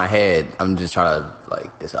 3 in my head. I'm just trying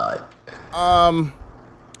to decide.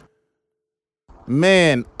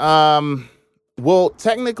 Well,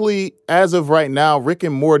 technically, as of right now, Rick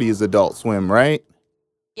and Morty is Adult Swim, right?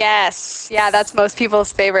 Yes. Yeah, that's most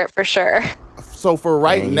people's favorite for sure. So for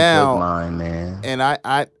right Man, you now, took mine, man. and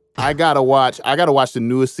I gotta watch the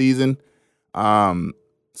newest season.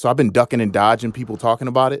 So I've been ducking and dodging people talking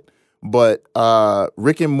about it. But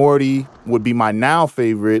Rick and Morty would be my now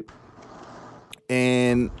favorite.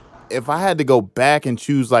 And if I had to go back and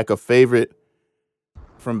choose like a favorite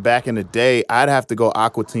from back in the day, I'd have to go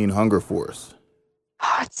Aqua Teen Hunger Force.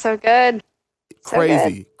 Oh, it's so good. So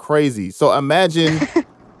Crazy. So imagine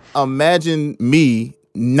me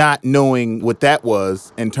not knowing what that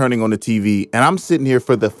was and turning on the TV. And I'm sitting here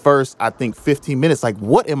for the first, I think, 15 minutes. Like,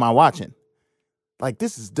 what am I watching? Like,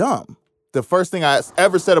 this is dumb. The first thing I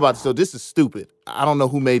ever said about the show, this is stupid. I don't know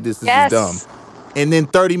who made this. This is dumb. And then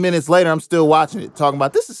 30 minutes later, I'm still watching it, talking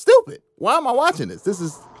about this is stupid. Why am I watching this? This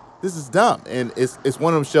is dumb. And it's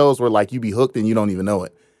one of them shows where like you be hooked and you don't even know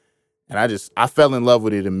it. And I fell in love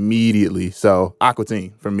with it immediately. So Aqua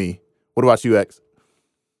Teen for me. What about you, X?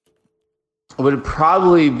 Would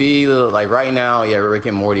probably be like right now, yeah, Rick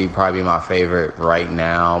and Morty probably my favorite right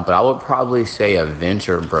now, but I would probably say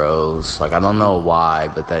Adventure Bros. Like, I don't know why,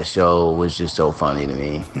 but that show was just so funny to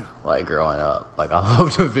me, like growing up. Like, I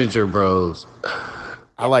loved Adventure Bros.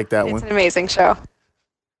 I like that It's one. an amazing show.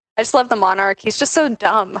 I just love the Monarch. He's just so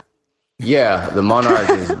dumb. Yeah, the Monarch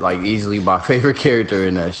is like easily my favorite character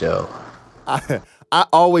in that show. I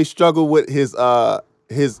always struggle with his wife,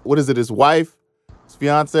 his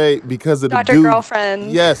fiance, because of the Dr. dude.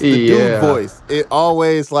 Girlfriend. Yes, the Yeah. dude voice. It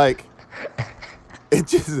always like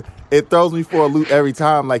it throws me for a loop every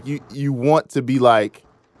time. Like you want to be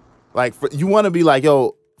you want to be like,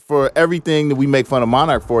 yo, for everything that we make fun of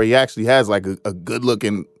Monarch for, he actually has like a good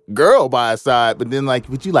looking girl by his side. But then like,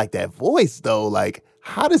 would you like that voice though? Like,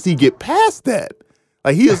 how does he get past that?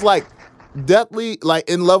 Like he is like deathly like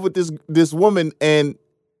in love with this woman, and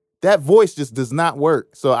that voice just does not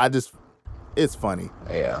work. So it's funny.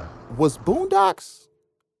 Yeah. Was Boondocks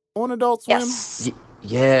on Adult Swim? Yes.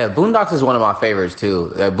 Yeah, Boondocks is one of my favorites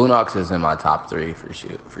too. Boondocks is in my top 3 for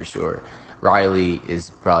sure. Riley is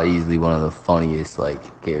probably easily one of the funniest like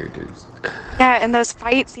characters. Yeah, and those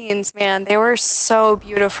fight scenes, man, they were so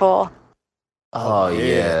beautiful. Oh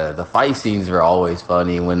yeah, the fight scenes were always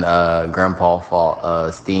funny when Grandpa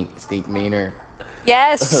fought Stink Meaner.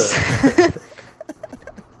 Yes.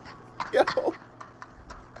 Yo.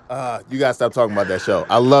 You gotta stop talking about that show.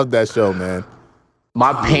 I love that show, man.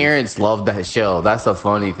 My parents loved that show. That's the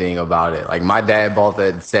funny thing about it. Like my dad bought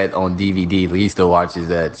that set on DVD. He still watches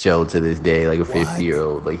that show to this day, like a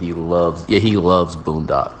 50-year-old. Like he loves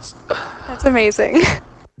Boondocks. That's amazing.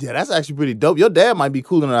 Yeah, that's actually pretty dope. Your dad might be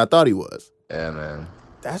cooler than I thought he was. Yeah, man.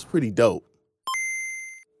 That's pretty dope.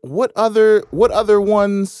 What other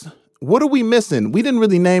ones? What are we missing? We didn't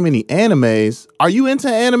really name any animes. Are you into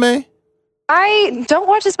anime? I don't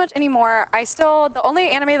watch as much anymore. The only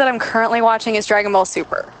anime that I'm currently watching is Dragon Ball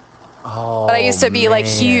Super. Oh, but I used to be like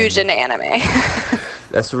huge into anime.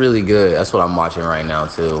 That's really good. That's what I'm watching right now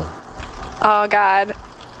too. Oh God.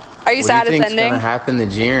 Are you sad it's ending? What's gonna happen to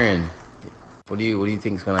Jiren? What do you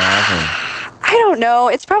think's gonna happen? I don't know.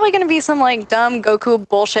 It's probably gonna be some like dumb Goku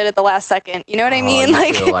bullshit at the last second. You know what I mean?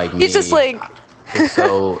 Like he's just like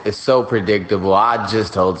it's so predictable. I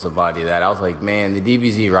just told somebody that. I was like, man, the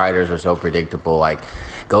DBZ writers are so predictable. Like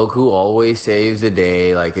Goku always saves the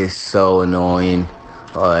day. Like it's so annoying.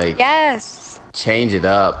 Like yes. Change it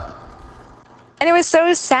up. And it was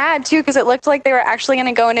so sad too, because it looked like they were actually going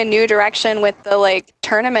to go in a new direction with the like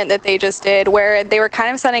tournament that they just did, where they were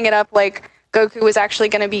kind of setting it up like Goku was actually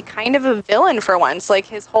going to be kind of a villain for once. Like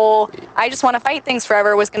his whole I just want to fight things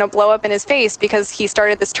forever was going to blow up in his face because he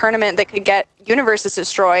started this tournament that could get universes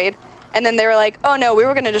destroyed. And then they were like, oh no, we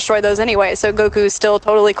were going to destroy those anyway. So Goku's still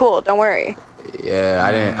totally cool. Don't worry. Yeah,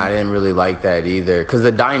 I didn't really like that either, because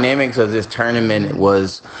the dynamics of this tournament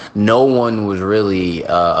was no one was really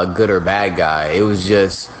a good or bad guy. It was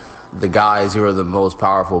just the guys who are the most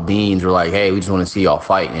powerful beings were like, hey, we just want to see y'all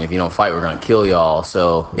fight, and if you don't fight, we're gonna kill y'all.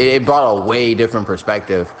 So it brought a way different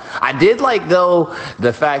perspective. I did like though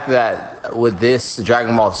the fact that with this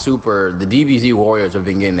Dragon Ball Super, the DBZ warriors have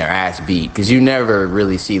been getting their ass beat, because you never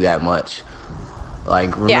really see that much.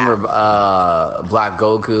 Like, remember Black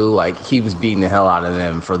Goku? Like, he was beating the hell out of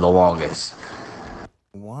them for the longest.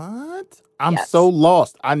 What? I'm so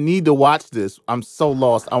lost. I need to watch this. I'm so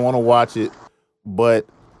lost. I want to watch it, but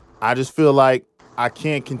I just feel like I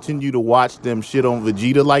can't continue to watch them shit on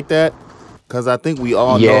Vegeta like that, because I think we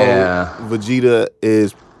all know Vegeta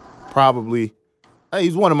is probably...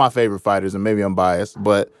 he's one of my favorite fighters, and maybe I'm biased,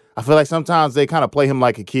 but I feel like sometimes they kind of play him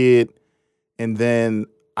like a kid, and then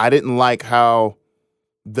I didn't like how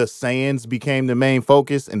the Saiyans became the main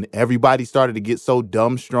focus and everybody started to get so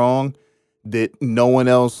dumb strong that no one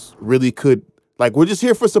else really could. Like, we're just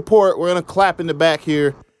here for support. We're going to clap in the back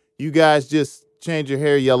here. You guys just change your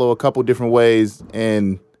hair yellow a couple different ways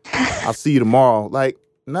and I'll see you tomorrow. Like,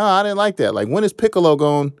 no, I didn't like that. Like, when is Piccolo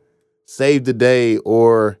going to save the day?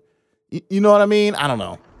 Or, you know what I mean? I don't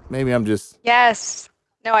know. Maybe I'm just... Yes.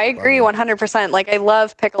 No, I agree 100%. Like, I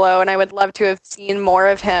love Piccolo, and I would love to have seen more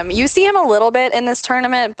of him. You see him a little bit in this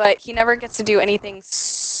tournament, but he never gets to do anything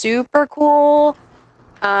super cool.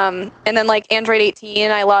 And then, like, Android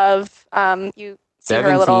 18, I love. You see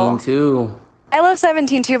her a little... 17, too. I love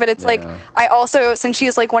 17, too, but it's like, I also, since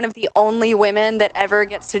she's, like, one of the only women that ever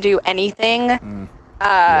gets to do anything,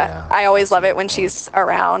 I always love it when she's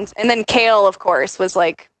around. And then Kale, of course, was,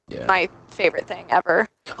 like, my favorite thing ever.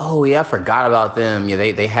 Oh yeah, I forgot about them. Yeah,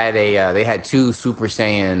 they had two Super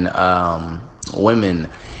Saiyan women,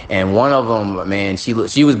 and one of them, man, she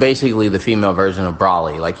was basically the female version of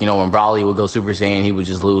Broly. Like, you know, when Broly would go Super Saiyan, he would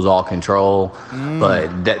just lose all control.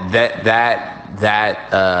 But that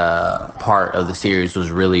part of the series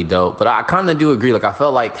was really dope. But I kind of do agree. Like, I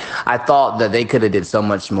thought that they could have did so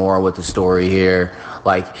much more with the story here.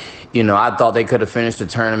 Like, you know, I thought they could have finished the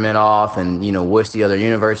tournament off and, you know, wished the other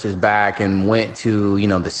universes back and went to, you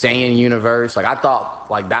know, the Saiyan universe. Like, I thought,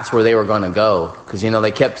 like, that's where they were going to go. Because, you know,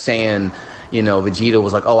 they kept saying, you know, Vegeta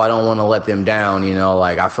was like, oh, I don't want to let them down. You know,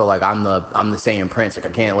 like, I feel like I'm the Saiyan prince. Like, I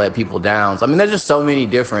can't let people down. So, I mean, there's just so many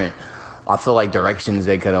different, I feel like, directions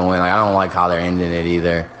they could have went. Like, I don't like how they're ending it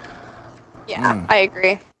either. Yeah, I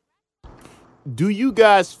agree. Do you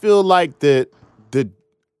guys feel like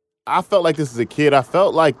I felt like this as a kid. I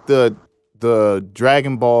felt like the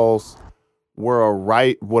Dragon Balls were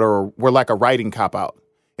like a writing cop out.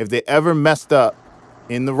 If they ever messed up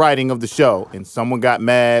in the writing of the show and someone got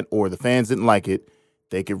mad or the fans didn't like it,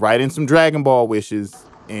 they could write in some Dragon Ball wishes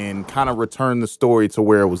and kind of return the story to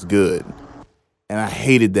where it was good. And I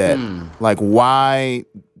hated that. Like, why?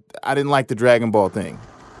 I didn't like the Dragon Ball thing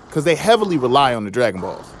because they heavily rely on the Dragon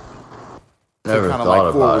Balls Never to kind of thought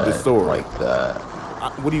like forward about the story like that.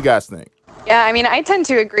 What do you guys think? Yeah, I mean, I tend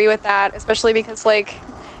to agree with that, especially because, like,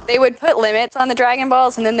 they would put limits on the Dragon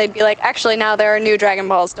Balls, and then they'd be like, actually, now there are new Dragon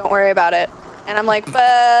Balls. Don't worry about it. And I'm like,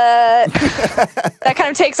 but that kind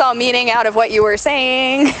of takes all meaning out of what you were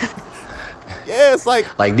saying. Yeah, it's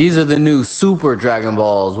like these are the new Super Dragon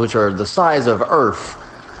Balls, which are the size of Earth.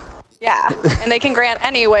 Yeah, and they can grant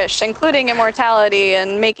any wish, including immortality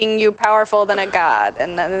and making you powerful than a god.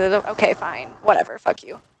 And then, okay, fine, whatever, fuck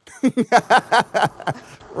you.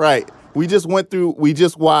 Right. We just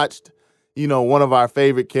watched, one of our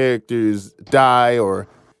favorite characters die, or,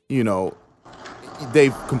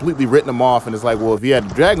 they've completely written them off, and it's like, well, if you had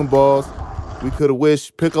the Dragon Balls, we could have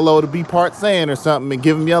wished Piccolo to be part Saiyan or something and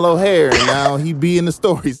give him yellow hair, and now he'd be in the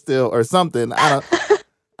story still or something. I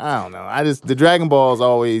don't know. The Dragon Balls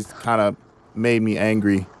always kind of made me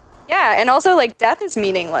angry. Yeah, and also, death is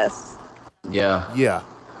meaningless. Yeah. Yeah.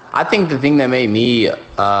 I think the thing that made me,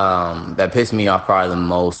 that pissed me off probably the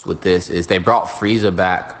most with this is they brought Frieza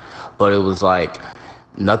back, but it was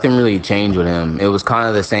nothing really changed with him. It was kind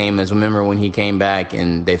of the same as, remember when he came back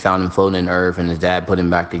and they found him floating in Earth and his dad put him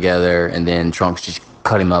back together, and then Trunks just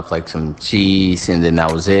cut him up like some cheese, and then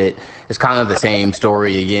that was it. It's kind of the same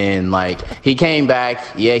story again. He came back,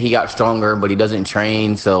 yeah, he got stronger, but he doesn't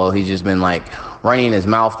train, so he's just been running his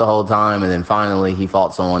mouth the whole time, and then finally he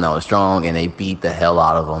fought someone that was strong and they beat the hell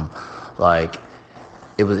out of him.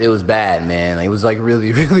 It was bad, man. It was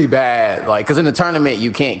really, really bad. Because in the tournament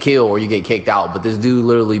you can't kill or you get kicked out, but this dude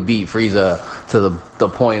literally beat Frieza to the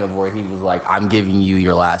point of where he was like, I'm giving you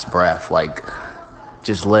your last breath.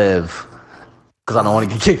 Just live. Because I don't want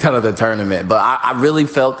to get kicked out of the tournament. But I really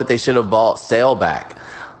felt that they should have brought Cell back.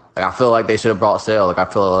 I feel like they should have brought Cell. I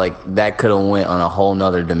feel like that could have went on a whole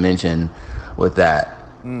nother dimension with that.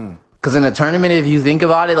 Because in the tournament, if you think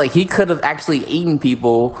about it, he could have actually eaten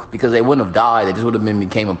people because they wouldn't have died. They just would have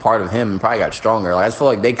became a part of him and probably got stronger. I just feel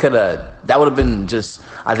like they could have, that would have been just,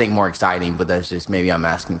 I think, more exciting. But that's just, maybe I'm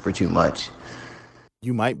asking for too much.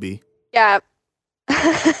 You might be. Yeah.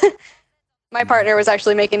 My partner was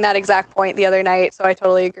actually making that exact point the other night, so I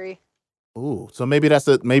totally agree. Ooh, so maybe that's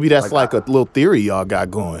a little theory y'all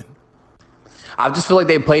got going. I just feel like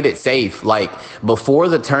they played it safe. Before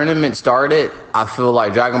the tournament started, I feel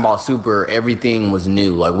like Dragon Ball Super, everything was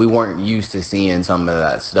new. We weren't used to seeing some of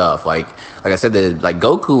that stuff. Like I said,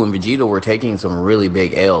 Goku and Vegeta were taking some really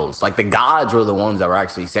big L's. The gods were the ones that were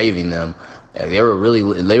actually saving them. They were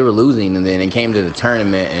losing, and then it came to the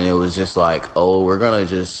tournament, and it was just oh, we're gonna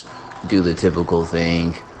just do the typical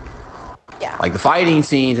thing. Yeah. The fighting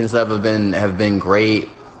scenes and stuff have been great,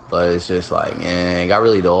 but it's just it got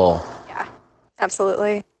really dull. Yeah,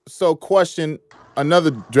 absolutely. So, another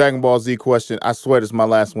Dragon Ball Z question. I swear this is my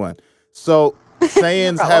last one. So,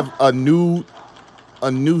 Saiyans have a new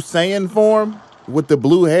Saiyan form with the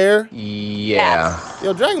blue hair? Yeah. Yes.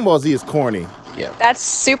 Yo, Dragon Ball Z is corny. Yeah. That's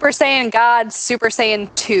Super Saiyan God, Super Saiyan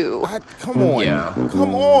 2. Come on. Yeah.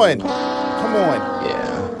 Come on.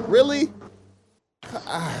 Yeah. Really?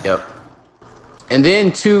 Yep. And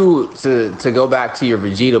then to go back to your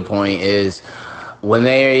Vegeta point is when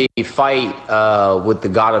they fight with the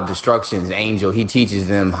God of Destruction's Angel, he teaches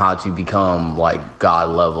them how to become God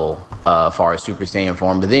level as far as Super Saiyan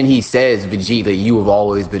form. But then he says, Vegeta, you have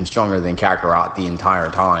always been stronger than Kakarot the entire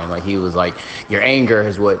time. He was your anger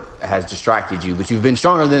is what has distracted you, but you've been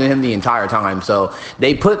stronger than him the entire time. So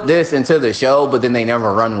they put this into the show, but then they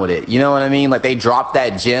never run with it. You know what I mean? They dropped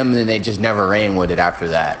that gem and then they just never ran with it after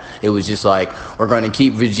that. It was just we're going to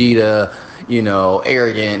keep Vegeta,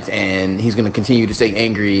 arrogant, and he's going to continue to stay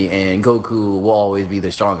angry, and Goku will always be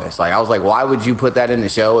the strongest. I was like, why would you put that in the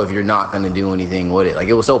show if you're not going to do anything with it?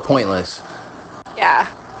 It was so pointless. Yeah.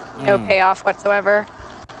 No payoff whatsoever.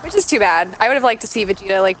 Which is too bad. I would have liked to see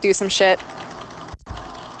Vegeta, do some shit.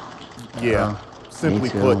 Yeah. Simply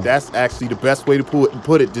put, that's actually the best way to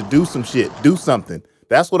put it, to do some shit. Do something.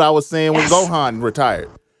 That's what I was saying when Gohan retired.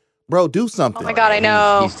 Bro, do something. Oh my god, I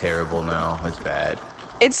know. He's terrible now. It's bad.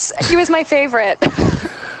 He was my favorite.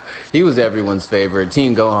 He was everyone's favorite.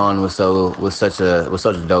 Team Gohan was such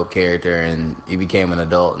a dope character, and he became an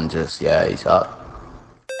adult and just he sucked.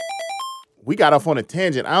 We got off on a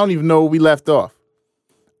tangent. I don't even know where we left off.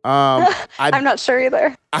 I'm not sure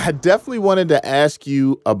either. I definitely wanted to ask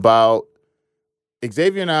you about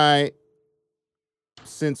Xavier and I,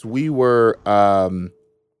 since we were having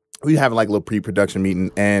a little pre-production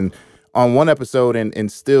meeting, and on one episode,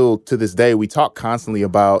 and still to this day, we talk constantly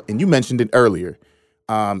about, and you mentioned it earlier,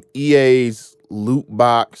 EA's loot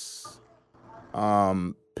box,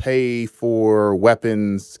 pay for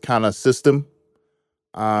weapons kind of system.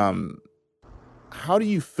 How do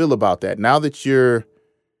you feel about that now that you've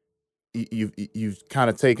kind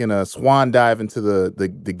of taken a swan dive into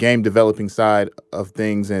the game developing side of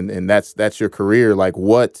things, and that's your career?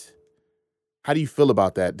 How do you feel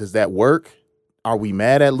about that? Does that work? Are we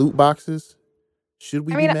mad at loot boxes? Should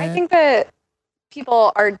we I be mean, mad? I think that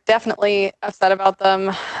people are definitely upset about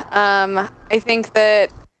them. I think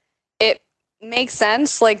that it makes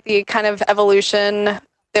sense, like the kind of evolution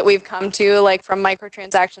that we've come to, like from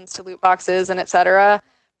microtransactions to loot boxes and etc.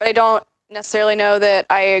 But I don't necessarily know that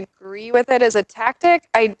I agree with it as a tactic.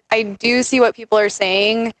 I do see what people are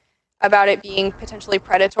saying about it being potentially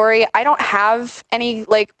predatory. I don't have any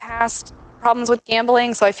like past problems with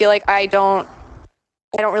gambling, so I feel like I don't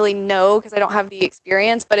really know because I don't have the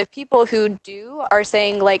experience. But if people who do are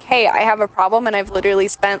saying like, "Hey, I have a problem and I've literally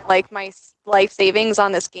spent like my life savings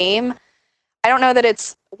on this game," I don't know that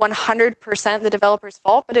it's 100% the developer's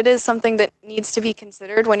fault, but it is something that needs to be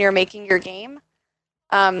considered when you're making your game.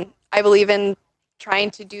 I believe in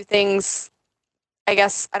trying to do things, I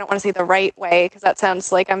guess I don't want to say the right way because that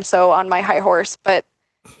sounds like I'm so on my high horse, but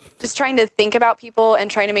just trying to think about people and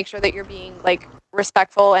trying to make sure that you're being like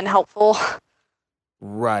respectful and helpful.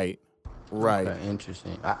 Right. Okay,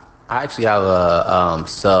 interesting. I actually have a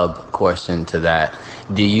sub question to that.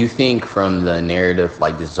 Do you think, from the narrative,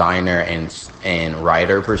 like designer and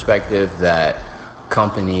writer perspective, that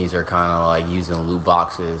companies are kind of like using loot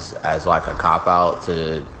boxes as like a cop out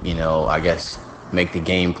to, I guess, make the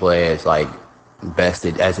gameplay as like best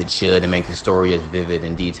as it should and make the story as vivid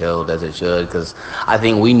and detailed as it should? Because I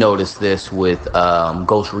think we noticed this with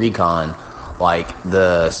Ghost Recon. Like,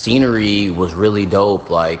 the scenery was really dope,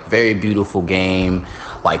 like very beautiful game.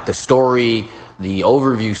 Like the story, the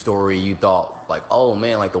overview story, you thought like, oh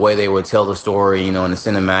man, like the way they would tell the story, in the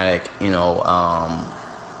cinematic,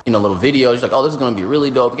 little videos, you're like, oh, this is gonna be a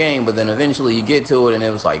really dope game. But then eventually you get to it and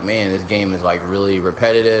it was like, man, this game is like really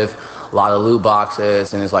repetitive, a lot of loot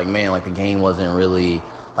boxes, and it's like, man, like the game wasn't really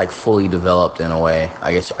like fully developed in a way,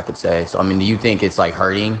 I guess I could say. So I mean, do you think it's like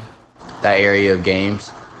hurting that area of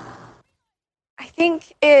games? I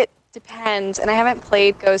think it depends, and I haven't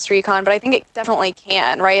played Ghost Recon, but I think it definitely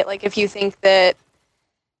can, right? Like if you think that,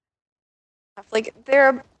 like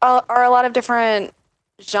there are a lot of different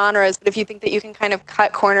genres, but if you think that you can kind of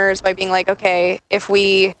cut corners by being like, okay, if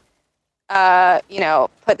we,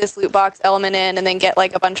 put this loot box element in and then get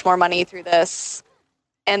like a bunch more money through this,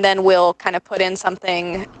 and then we'll kind of put in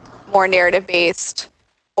something more narrative based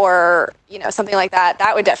or, something like that,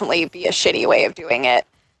 that would definitely be a shitty way of doing it.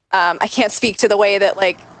 I can't speak to the way that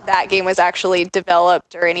like that game was actually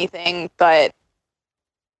developed or anything, but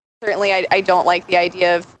certainly I don't like the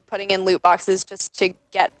idea of putting in loot boxes just to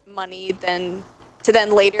get money, then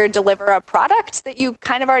later deliver a product that you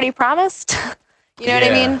kind of already promised. You know what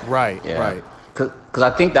I mean? Right. Because I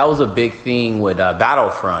think that was a big thing with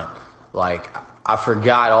Battlefront. Like, I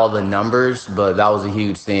forgot all the numbers, but that was a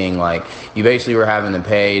huge thing. Like, you basically were having to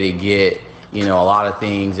pay to get, a lot of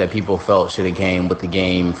things that people felt should have came with the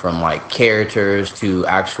game, from like characters to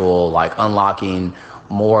actual like unlocking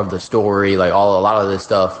more of the story. Like, a lot of this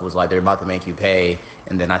stuff was like they're about to make you pay.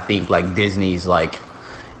 And then I think like Disney's like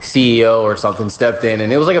CEO or something stepped in,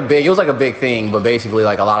 and it was like a big thing. But basically,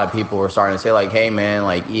 like, a lot of people were starting to say like, hey man,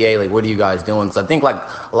 like EA, like what are you guys doing? Because I think like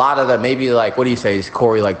a lot of the, maybe like, what do you say,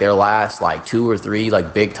 Corey, like their last like 2 or 3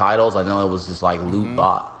 like big titles, I know it was just like loot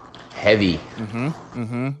box heavy.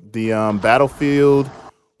 The Battlefield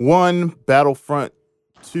 1, Battlefront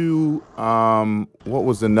 2, what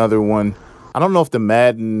was another one? I don't know if the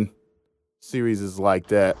Madden series is like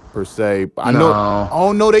that per se. But I know.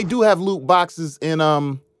 Oh no, they do have loot boxes in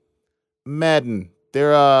Madden.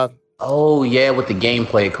 They're oh yeah, with the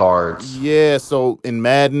gameplay cards. Yeah, so in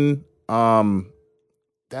Madden,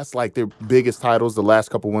 that's like their biggest titles. The last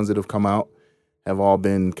couple ones that have come out have all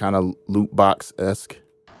been kind of loot box-esque.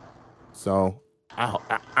 So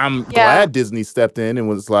I'm glad Disney stepped in and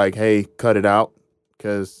was like, hey, cut it out.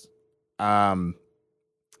 Because even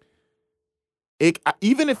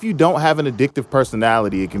if you don't have an addictive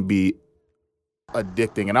personality, it can be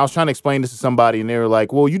addicting. And I was trying to explain this to somebody, and they were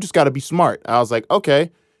like, well, you just got to be smart. I was like,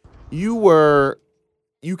 okay, you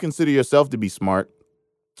consider yourself to be smart,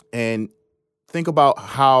 and think about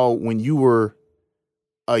how when you were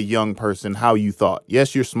a young person, how you thought.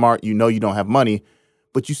 Yes, you're smart. You know you don't have money,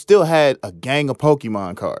 but you still had a gang of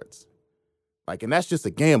Pokemon cards. Like, and that's just a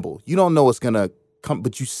gamble. You don't know what's going to come,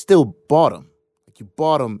 but you still bought them. Like, you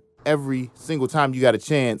bought them every single time you got a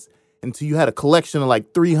chance until you had a collection of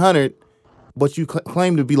like 300, but you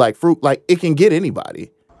claim to be like fruit. Like, it can get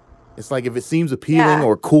anybody. It's like, if it seems appealing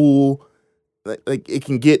or cool, like it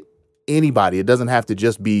can get anybody. It doesn't have to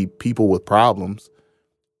just be people with problems.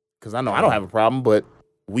 Because I know I don't have a problem, but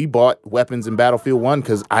we bought weapons in Battlefield 1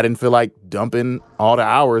 because I didn't feel like dumping all the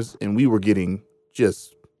hours, and we were getting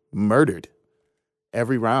just murdered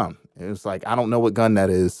every round. It was like, I don't know what gun that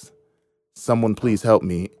is. Someone please help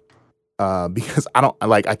me. Because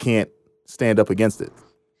I can't stand up against it?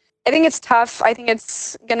 I think it's tough. I think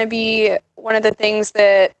it's going to be one of the things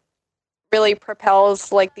that really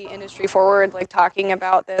propels like the industry forward, like talking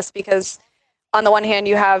about this, because on the one hand,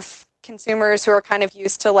 you have consumers who are kind of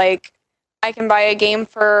used to like, I can buy a game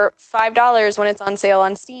for $5 when it's on sale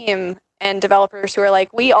on Steam, and developers who are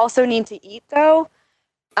like, we also need to eat though.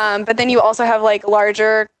 But then you also have like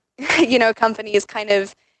larger, companies kind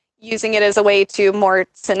of using it as a way to more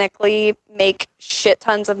cynically make shit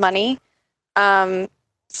tons of money.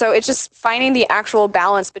 So it's just finding the actual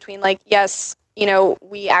balance between like, yes,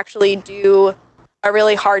 we actually do a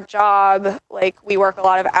really hard job. Like we work a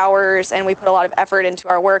lot of hours and we put a lot of effort into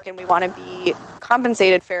our work and we want to be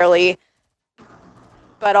compensated fairly,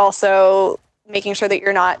 but also making sure that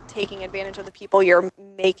you're not taking advantage of the people you're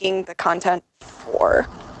making the content for.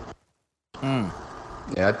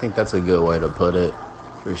 Yeah, I think that's a good way to put it,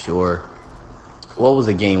 for sure. What was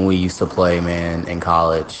a game we used to play, man, in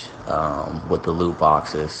college with the loot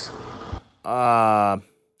boxes?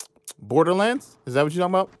 Borderlands? Is that what you're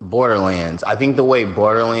talking about? Borderlands. I think the way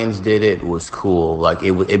Borderlands did it was cool. Like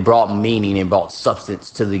it brought meaning, it brought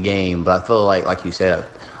substance to the game. But I feel like you said,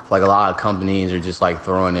 like a lot of companies are just like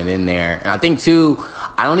throwing it in there. And I think too,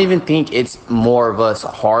 I don't even think it's more of us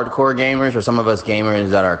hardcore gamers or some of us gamers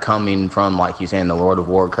that are coming from, like you saying, the World of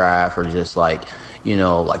Warcraft or just like,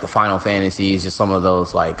 like the Final Fantasies, just some of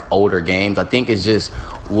those like older games. I think it's just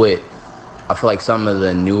I feel like some of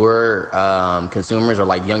the newer consumers or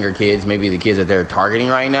like younger kids, maybe the kids that they're targeting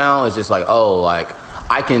right now, is just like, oh, like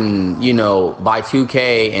I can, buy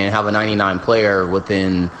 2K and have a 99 player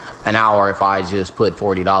within an hour if I just put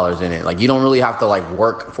 $40 in it. Like you don't really have to like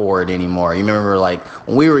work for it anymore. You remember like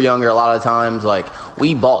when we were younger, a lot of times like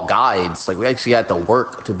we bought guides. Like we actually had to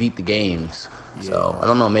work to beat the games. Yeah. So I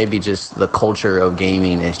don't know, maybe just the culture of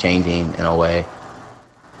gaming is changing in a way.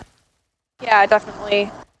 Yeah,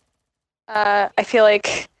 definitely. I feel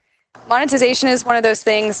like monetization is one of those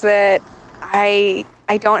things that I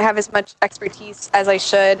don't have as much expertise as I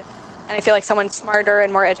should, and I feel like someone smarter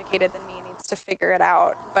and more educated than me needs to figure it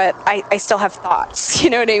out, but I still have thoughts, you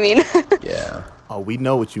know what I mean? Yeah. Oh, we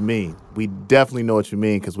know what you mean. We definitely know what you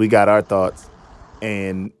mean because we got our thoughts,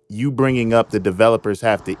 and you bringing up the developers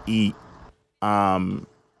have to eat.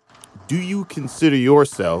 Do you consider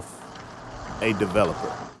yourself a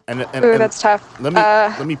developer? And that's tough.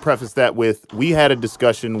 Let me preface that with, we had a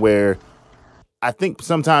discussion where I think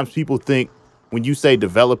sometimes people think when you say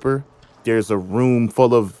developer, there's a room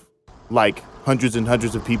full of like hundreds and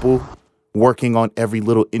hundreds of people working on every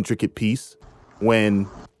little intricate piece, when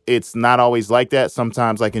it's not always like that.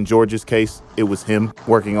 Sometimes, like in George's case, it was him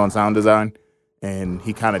working on sound design and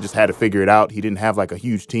he kind of just had to figure it out. He didn't have like a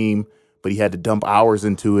huge team, but he had to dump hours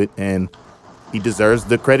into it, and he deserves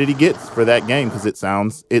the credit he gets for that game because it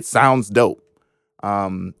sounds dope.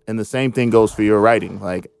 And the same thing goes for your writing.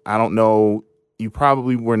 Like, I don't know, you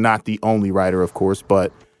probably were not the only writer, of course,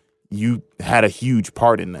 but you had a huge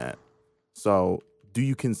part in that. So do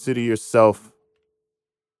you consider yourself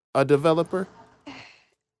a developer?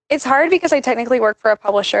 It's hard because I technically work for a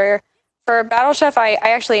publisher. For Battle Chef, I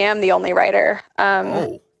actually am the only writer.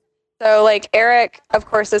 So like Eric, of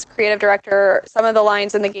course, is creative director. Some of the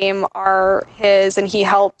lines in the game are his, and he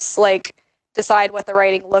helps like decide what the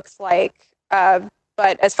writing looks like.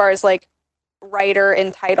 But as far as like writer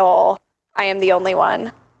and title, I am the only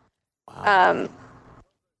one. Wow.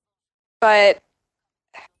 But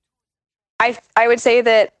I would say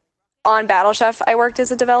that on Battle Chef, I worked as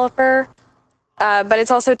a developer. But it's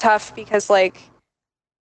also tough because like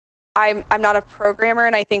I'm not a programmer,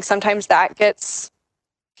 and I think sometimes that gets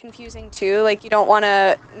confusing too. Like you don't want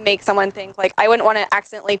to make someone think like, I wouldn't want to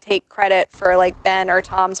accidentally take credit for like Ben or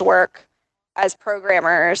Tom's work as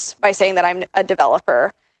programmers by saying that I'm a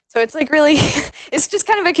developer. So it's like really, it's just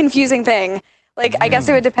kind of a confusing thing. Like I guess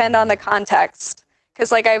it would depend on the context,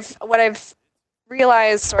 because like what I've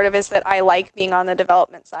realized sort of is that I like being on the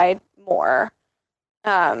development side more.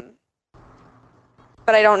 But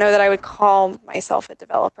I don't know that I would call myself a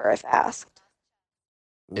developer if asked.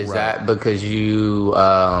 Is that because you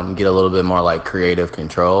get a little bit more like creative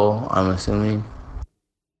control, I'm assuming?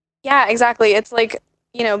 Yeah, exactly. It's like,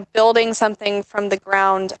 building something from the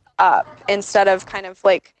ground up instead of kind of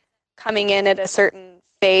like coming in at a certain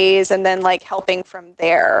phase and then like helping from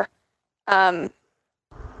there.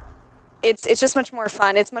 It's just much more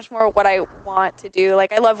fun. It's much more what I want to do.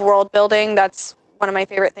 Like I love world building. That's one of my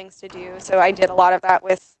favorite things to do. So I did a lot of that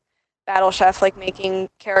with Battle Chef, like making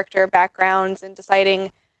character backgrounds and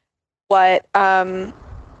deciding what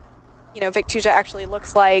Victuja actually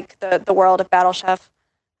looks like, the world of Battle Chef,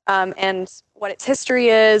 and what its history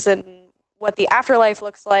is and what the afterlife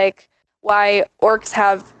looks like, why orcs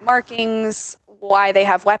have markings, why they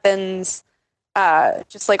have weapons,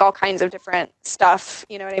 just like all kinds of different stuff.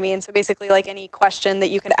 You know what I mean? So basically, like any question that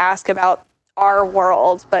you could ask about our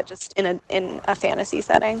world, but just in a fantasy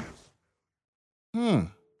setting.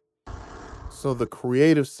 So the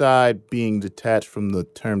creative side being detached from the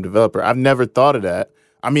term developer. I've never thought of that.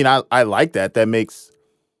 I mean, I like that. That makes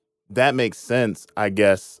sense, I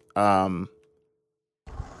guess. In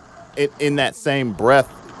that same breath,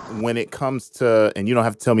 when it comes to, and you don't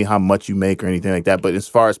have to tell me how much you make or anything like that, but as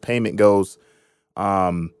far as payment goes,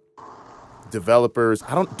 developers,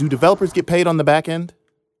 do developers get paid on the back end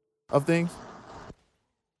of things?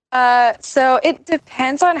 So it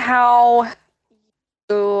depends on how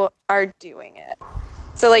you are doing it.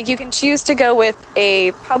 So like you can choose to go with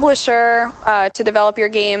a publisher to develop your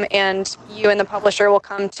game, and you and the publisher will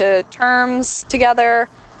come to terms together.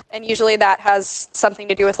 And usually that has something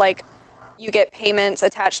to do with like you get payments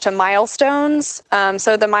attached to milestones.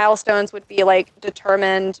 So the milestones would be like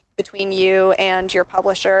determined between you and your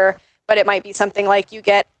publisher, but it might be something like you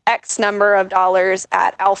get X number of dollars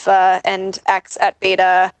at alpha and X at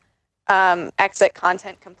beta, X at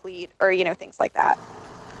content complete, or things like that.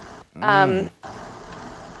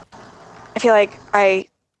 I feel like I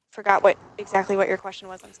forgot exactly what your question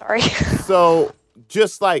was. I'm sorry. So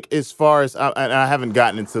just like as far as, and I haven't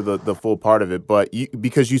gotten into the full part of it, but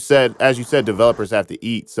because as you said, developers have to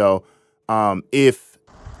eat. So if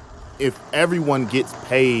everyone gets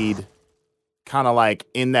paid kind of like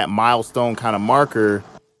in that milestone kind of marker,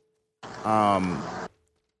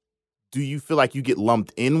 do you feel like you get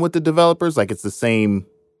lumped in with the developers? Like it's the same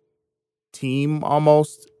team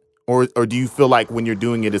almost? Or do you feel like when you're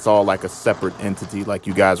doing it, it's all like a separate entity, like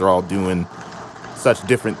you guys are all doing such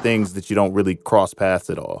different things that you don't really cross paths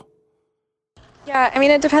at all? Yeah, I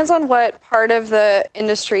mean, it depends on what part of the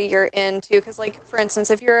industry you're in, too. Because, like, for instance,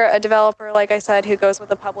 if you're a developer, like I said, who goes with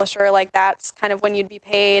a publisher, like that's kind of when you'd be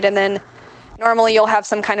paid. And then normally you'll have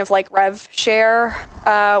some kind of like rev share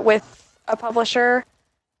with a publisher.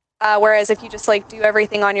 Whereas if you just like do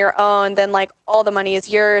everything on your own, then like all the money is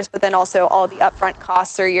yours, but then also all the upfront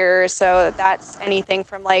costs are yours. So that's anything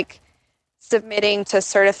from like submitting to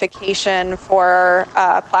certification for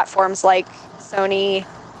platforms like Sony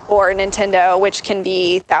or Nintendo, which can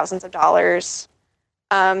be thousands of dollars.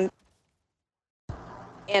 And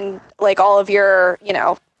like all of your,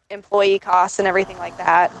 employee costs and everything like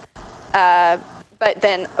that. But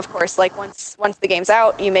then of course, like once the game's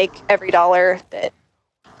out, you make every dollar that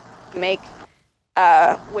you make,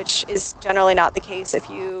 which is generally not the case if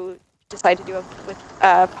you decide to do it with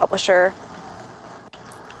a publisher.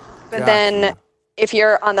 But Gotcha. then if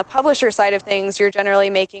you're on the publisher side of things, you're generally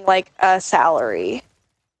making like a salary,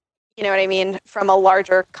 you know what I mean, from a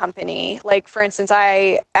larger company. Like for instance,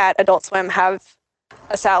 I at Adult Swim have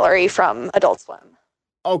a salary from Adult Swim.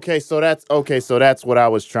 Okay, so that's what I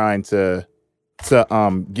was trying to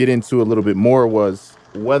get into a little bit more, was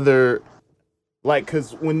whether, like,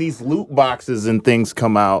 because when these loot boxes and things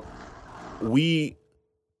come out, we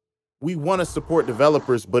want to support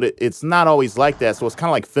developers, but it's not always like that. So it's kind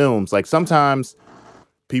of like films. Like sometimes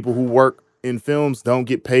people who work in films don't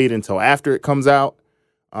get paid until after it comes out.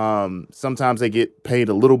 Sometimes they get paid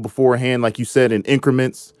a little beforehand, like you said, in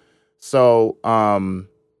increments. So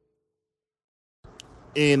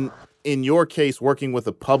in your case, working with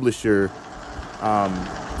a publisher,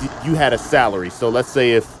 you had a salary. So let's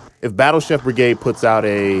say if Battle Chef Brigade puts out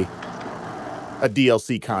a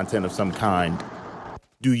DLC content of some kind,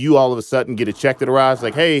 do you all of a sudden get a check that arrives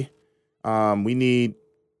like, hey, we need,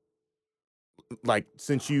 like,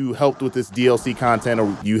 since you helped with this DLC content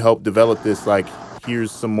or you helped develop this, like,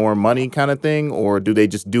 here's some more money kind of thing? Or do they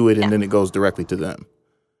just do it and then it goes directly to them?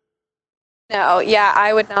 No, yeah,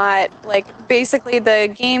 I would not. Like, basically,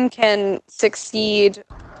 the game can succeed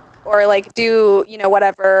or, like, do,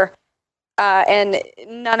 whatever, and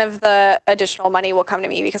none of the additional money will come to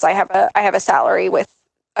me because I have a salary with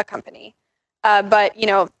a company. But,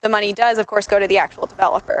 the money does, of course, go to the actual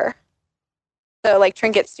developer. So, like,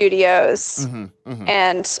 Trinket Studios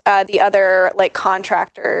and the other, like,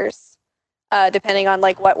 contractors, depending on,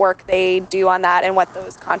 like, what work they do on that and what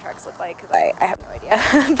those contracts look like, because I have no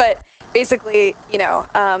idea. But basically,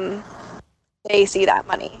 they see that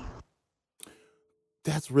money.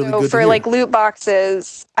 That's really so good for to hear. like loot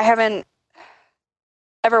boxes, I haven't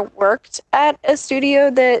ever worked at a studio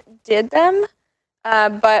that did them,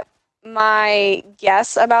 but my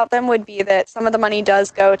guess about them would be that some of the money does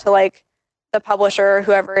go to like the publisher,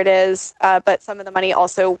 whoever it is, but some of the money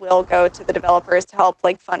also will go to the developers to help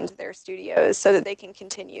like fund their studios so that they can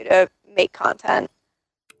continue to make content.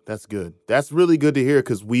 That's good. That's really good to hear,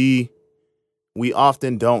 because we we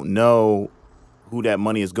often don't know who that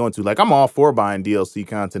money is going to. Like, I'm all for buying DLC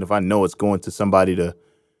content if I know it's going to somebody to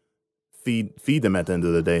feed them at the end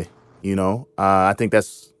of the day. You know, I think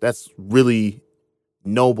that's really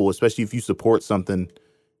noble, especially if you support something.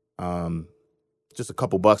 Just a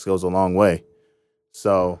couple bucks goes a long way.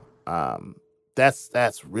 So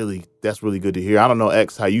that's really good to hear. I don't know,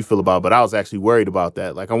 X, how you feel about it, but I was actually worried about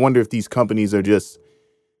that. Like, I wonder if these companies are just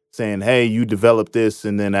saying, "Hey, you developed this,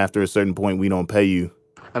 and then after a certain point, we don't pay you."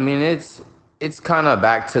 I mean, it's kind of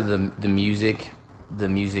back to the music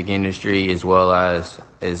industry, as well as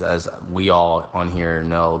we all on here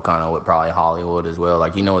know, kind of with probably Hollywood as well.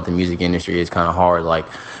 Like, you know, what the music industry is kind of hard. Like,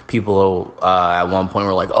 people at one point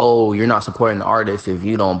were like, "Oh, you're not supporting the artist if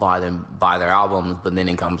you don't buy their albums." But then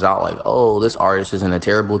it comes out like, "Oh, this artist is in a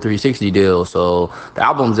terrible 360 deal, so the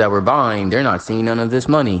albums that we're buying, they're not seeing none of this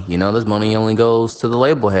money. You know, this money only goes to the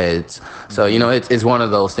label heads." So, you know, it's one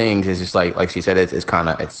of those things. It's just like she said, it's kind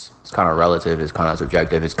of relative. It's kind of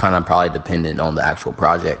subjective. It's kind of probably dependent on the actual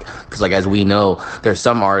project. Because, like, as we know, there's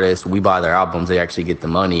some artists, we buy their albums, they actually get the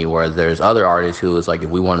money. Whereas there's other artists who is like, if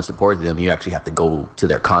we want to support them, you actually have to go to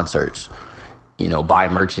their concerts, you know, buy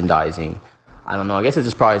merchandising. I don't know. I guess it's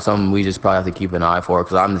just probably something we just probably have to keep an eye for.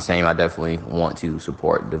 Because I'm the same. I definitely want to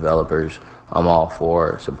support developers. I'm all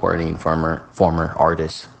for supporting former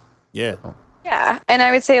artists. Yeah. Yeah, and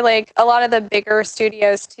I would say, like, a lot of the bigger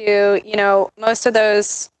studios too, you know, most of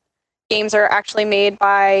those games are actually made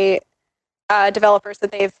by developers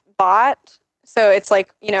that they've bought. So it's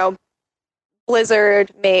like, you know,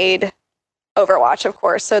 Blizzard made Overwatch, of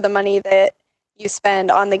course. So the money that you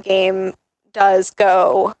spend on the game does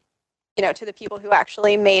go, you know, to the people who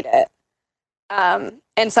actually made it.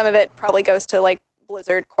 And some of it probably goes to, like,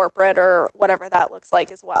 Blizzard corporate or whatever that looks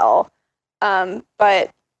like as well.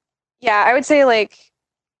 But yeah, I would say, like,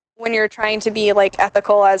 when you're trying to be, like,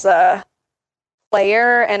 ethical as a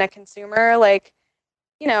player and a consumer, like,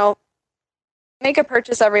 you know, make a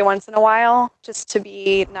purchase every once in a while just to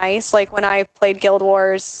be nice. Like, when I played Guild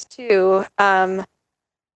Wars 2,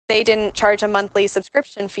 they didn't charge a monthly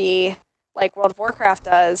subscription fee like World of Warcraft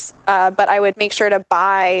does, but I would make sure to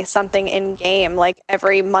buy something in game like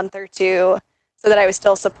every month or two so that I was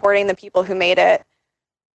still supporting the people who made it.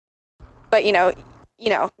 But you know,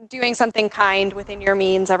 doing something kind within your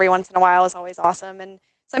means every once in a while is always awesome. And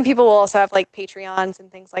some people will also have, like, Patreons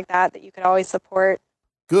and things like that you could always support.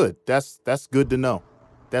 Good. That's good to know.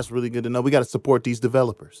 That's really good to know. We got to support these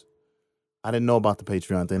developers. I didn't know about the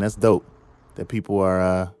Patreon thing. That's dope. That people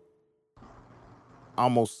are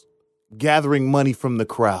almost gathering money from the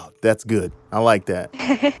crowd. That's good. I like that.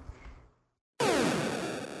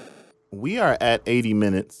 We are at 80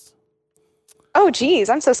 minutes. Oh, geez.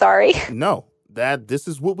 I'm so sorry. No, this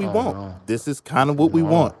is what we want. No. This is kind of what we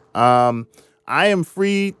want. I am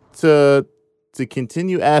free to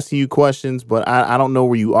continue asking you questions, but I don't know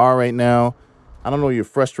where you are right now. I don't know what your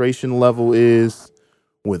frustration level is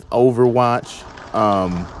with Overwatch.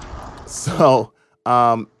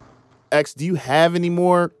 X, do you have any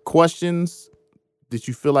more questions that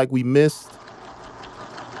you feel like we missed?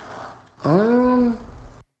 No,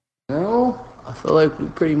 I feel like we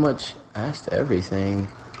pretty much asked everything.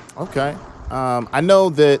 Okay. I know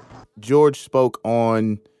that George spoke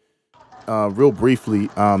on real briefly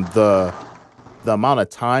the amount of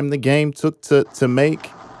time the game took to make.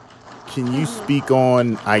 Can you speak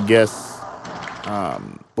on, I guess,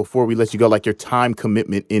 before we let you go, like, your time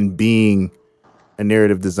commitment in being a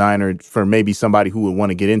narrative designer for maybe somebody who would want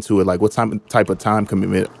to get into it? Like, what type of time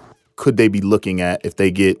commitment could they be looking at if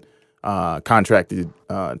they get contracted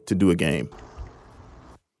to do a game?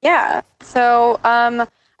 Yeah. So I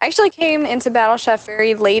actually came into Battle Chef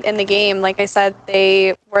very late in the game. Like I said,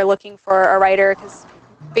 they were looking for a writer because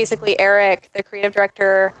basically Eric, the creative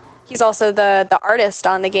director, he's also the artist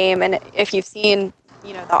on the game. And if you've seen,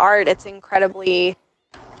 you know, the art, it's incredibly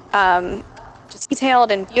just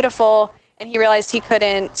detailed and beautiful. And he realized he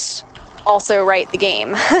couldn't also write the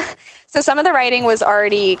game. So some of the writing was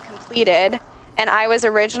already completed. And I was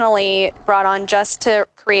originally brought on just to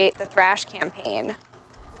create the Thrash campaign.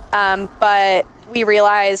 But we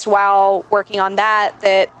realized while working on that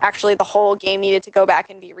actually the whole game needed to go back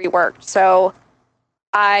and be reworked. So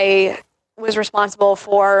I was responsible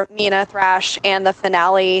for Mina, Thrash, and the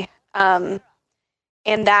finale.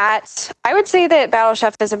 And that, I would say that Battle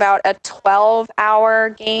Chef is about a 12-hour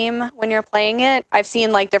game when you're playing it. I've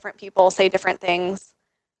seen, like, different people say different things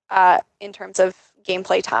in terms of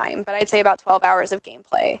gameplay time, but I'd say about 12 hours of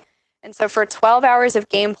gameplay. And so for 12 hours of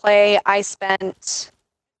gameplay, I spent,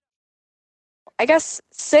 I guess,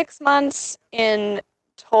 6 months in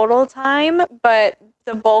total time, but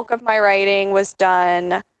the bulk of my writing was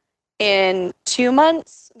done in 2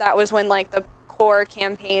 months. That was when like the core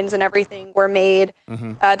campaigns and everything were made.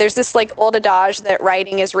 There's this like old adage that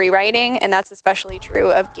writing is rewriting, and that's especially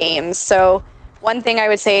true of games. So one thing I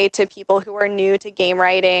would say to people who are new to game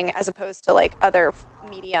writing as opposed to like other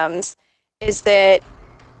mediums is that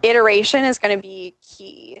iteration is going to be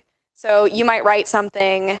key. So you might write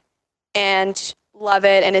something and love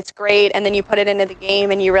it and it's great, and then you put it into the game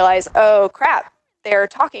and you realize, oh crap, they're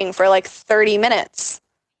talking for like 30 minutes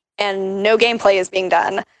and no gameplay is being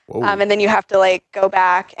done. And then you have to like go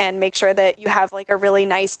back and make sure that you have like a really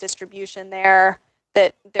nice distribution there,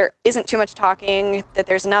 that there isn't too much talking, that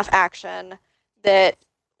there's enough action, that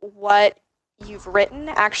what you've written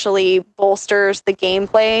actually bolsters the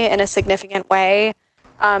gameplay in a significant way.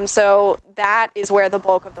 So that is where the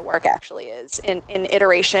bulk of the work actually is, in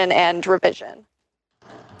iteration and revision.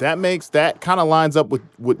 That kind of lines up with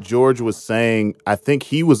what George was saying. I think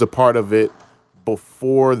he was a part of it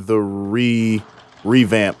before the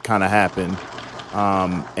revamp kind of happened.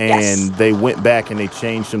 And Yes. They went back and they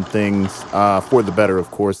changed some things for the better,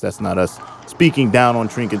 of course. That's not us speaking down on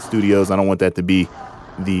Trinket Studios. I don't want that to be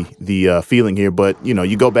the feeling here. But, you know,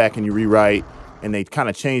 you go back and you rewrite, and they kind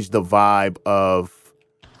of changed the vibe of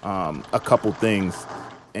a couple things.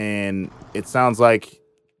 And it sounds like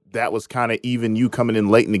that was kind of, even you coming in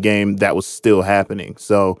late in the game, that was still happening.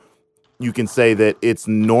 So you can say that it's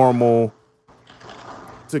normal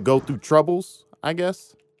to go through troubles, I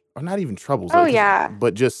guess. Or not even troubles. Oh, yeah.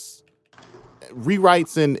 But just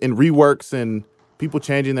rewrites and reworks and people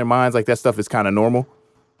changing their minds, like that stuff is kind of normal.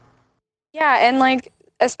 Yeah, and like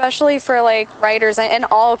especially for like writers and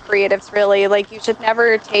all creatives really, like you should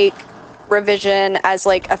never take revision as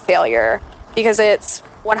like a failure, because it's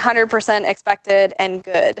 100% expected and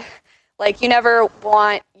good. Like you never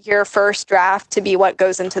want your first draft to be what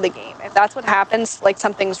goes into the game. If that's what happens, like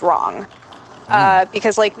something's wrong.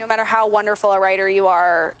 Because like no matter how wonderful a writer you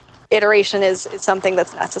are, iteration is something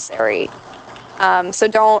that's necessary. So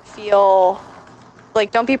don't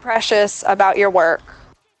be precious about your work.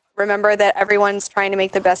 Remember that everyone's trying to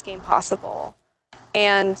make the best game possible.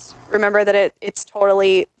 And remember that it's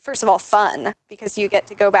totally, first of all, fun, because you get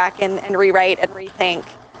to go back and rewrite and rethink,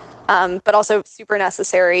 but also super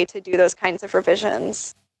necessary to do those kinds of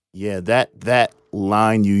revisions. Yeah, that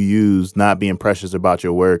line you use, not being precious about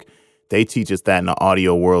your work, they teach us that in the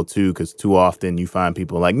audio world too, because too often you find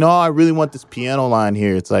people like, no, I really want this piano line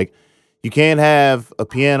here. It's like, you can't have a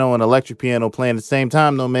piano and electric piano playing at the same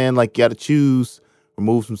time, though, man. Like, you got to choose or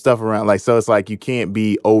move some stuff around. Like, so it's like you can't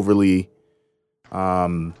be overly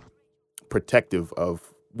protective of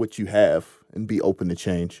what you have and be open to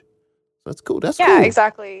change. That's cool. That's cool. Yeah,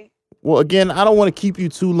 exactly. Well, again, I don't want to keep you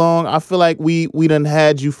too long. I feel like we done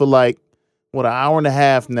had you for like, an hour and a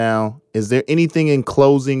half now. Is there anything in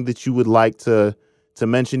closing that you would like to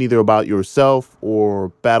mention, either about yourself or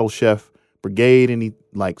Battle Chef Brigade? Any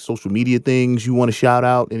like social media things you want to shout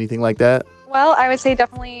out? Anything like that? Well, I would say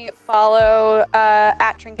definitely follow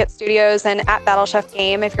at Trinket Studios and at Battle Chef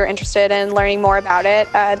Game if you're interested in learning more about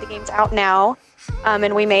it. The game's out now,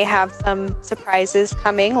 and we may have some surprises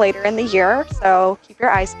coming later in the year, so keep your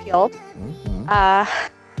eyes peeled.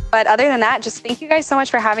 But other than that, just thank you guys so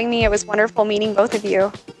much for having me. It was wonderful meeting both of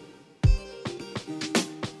you.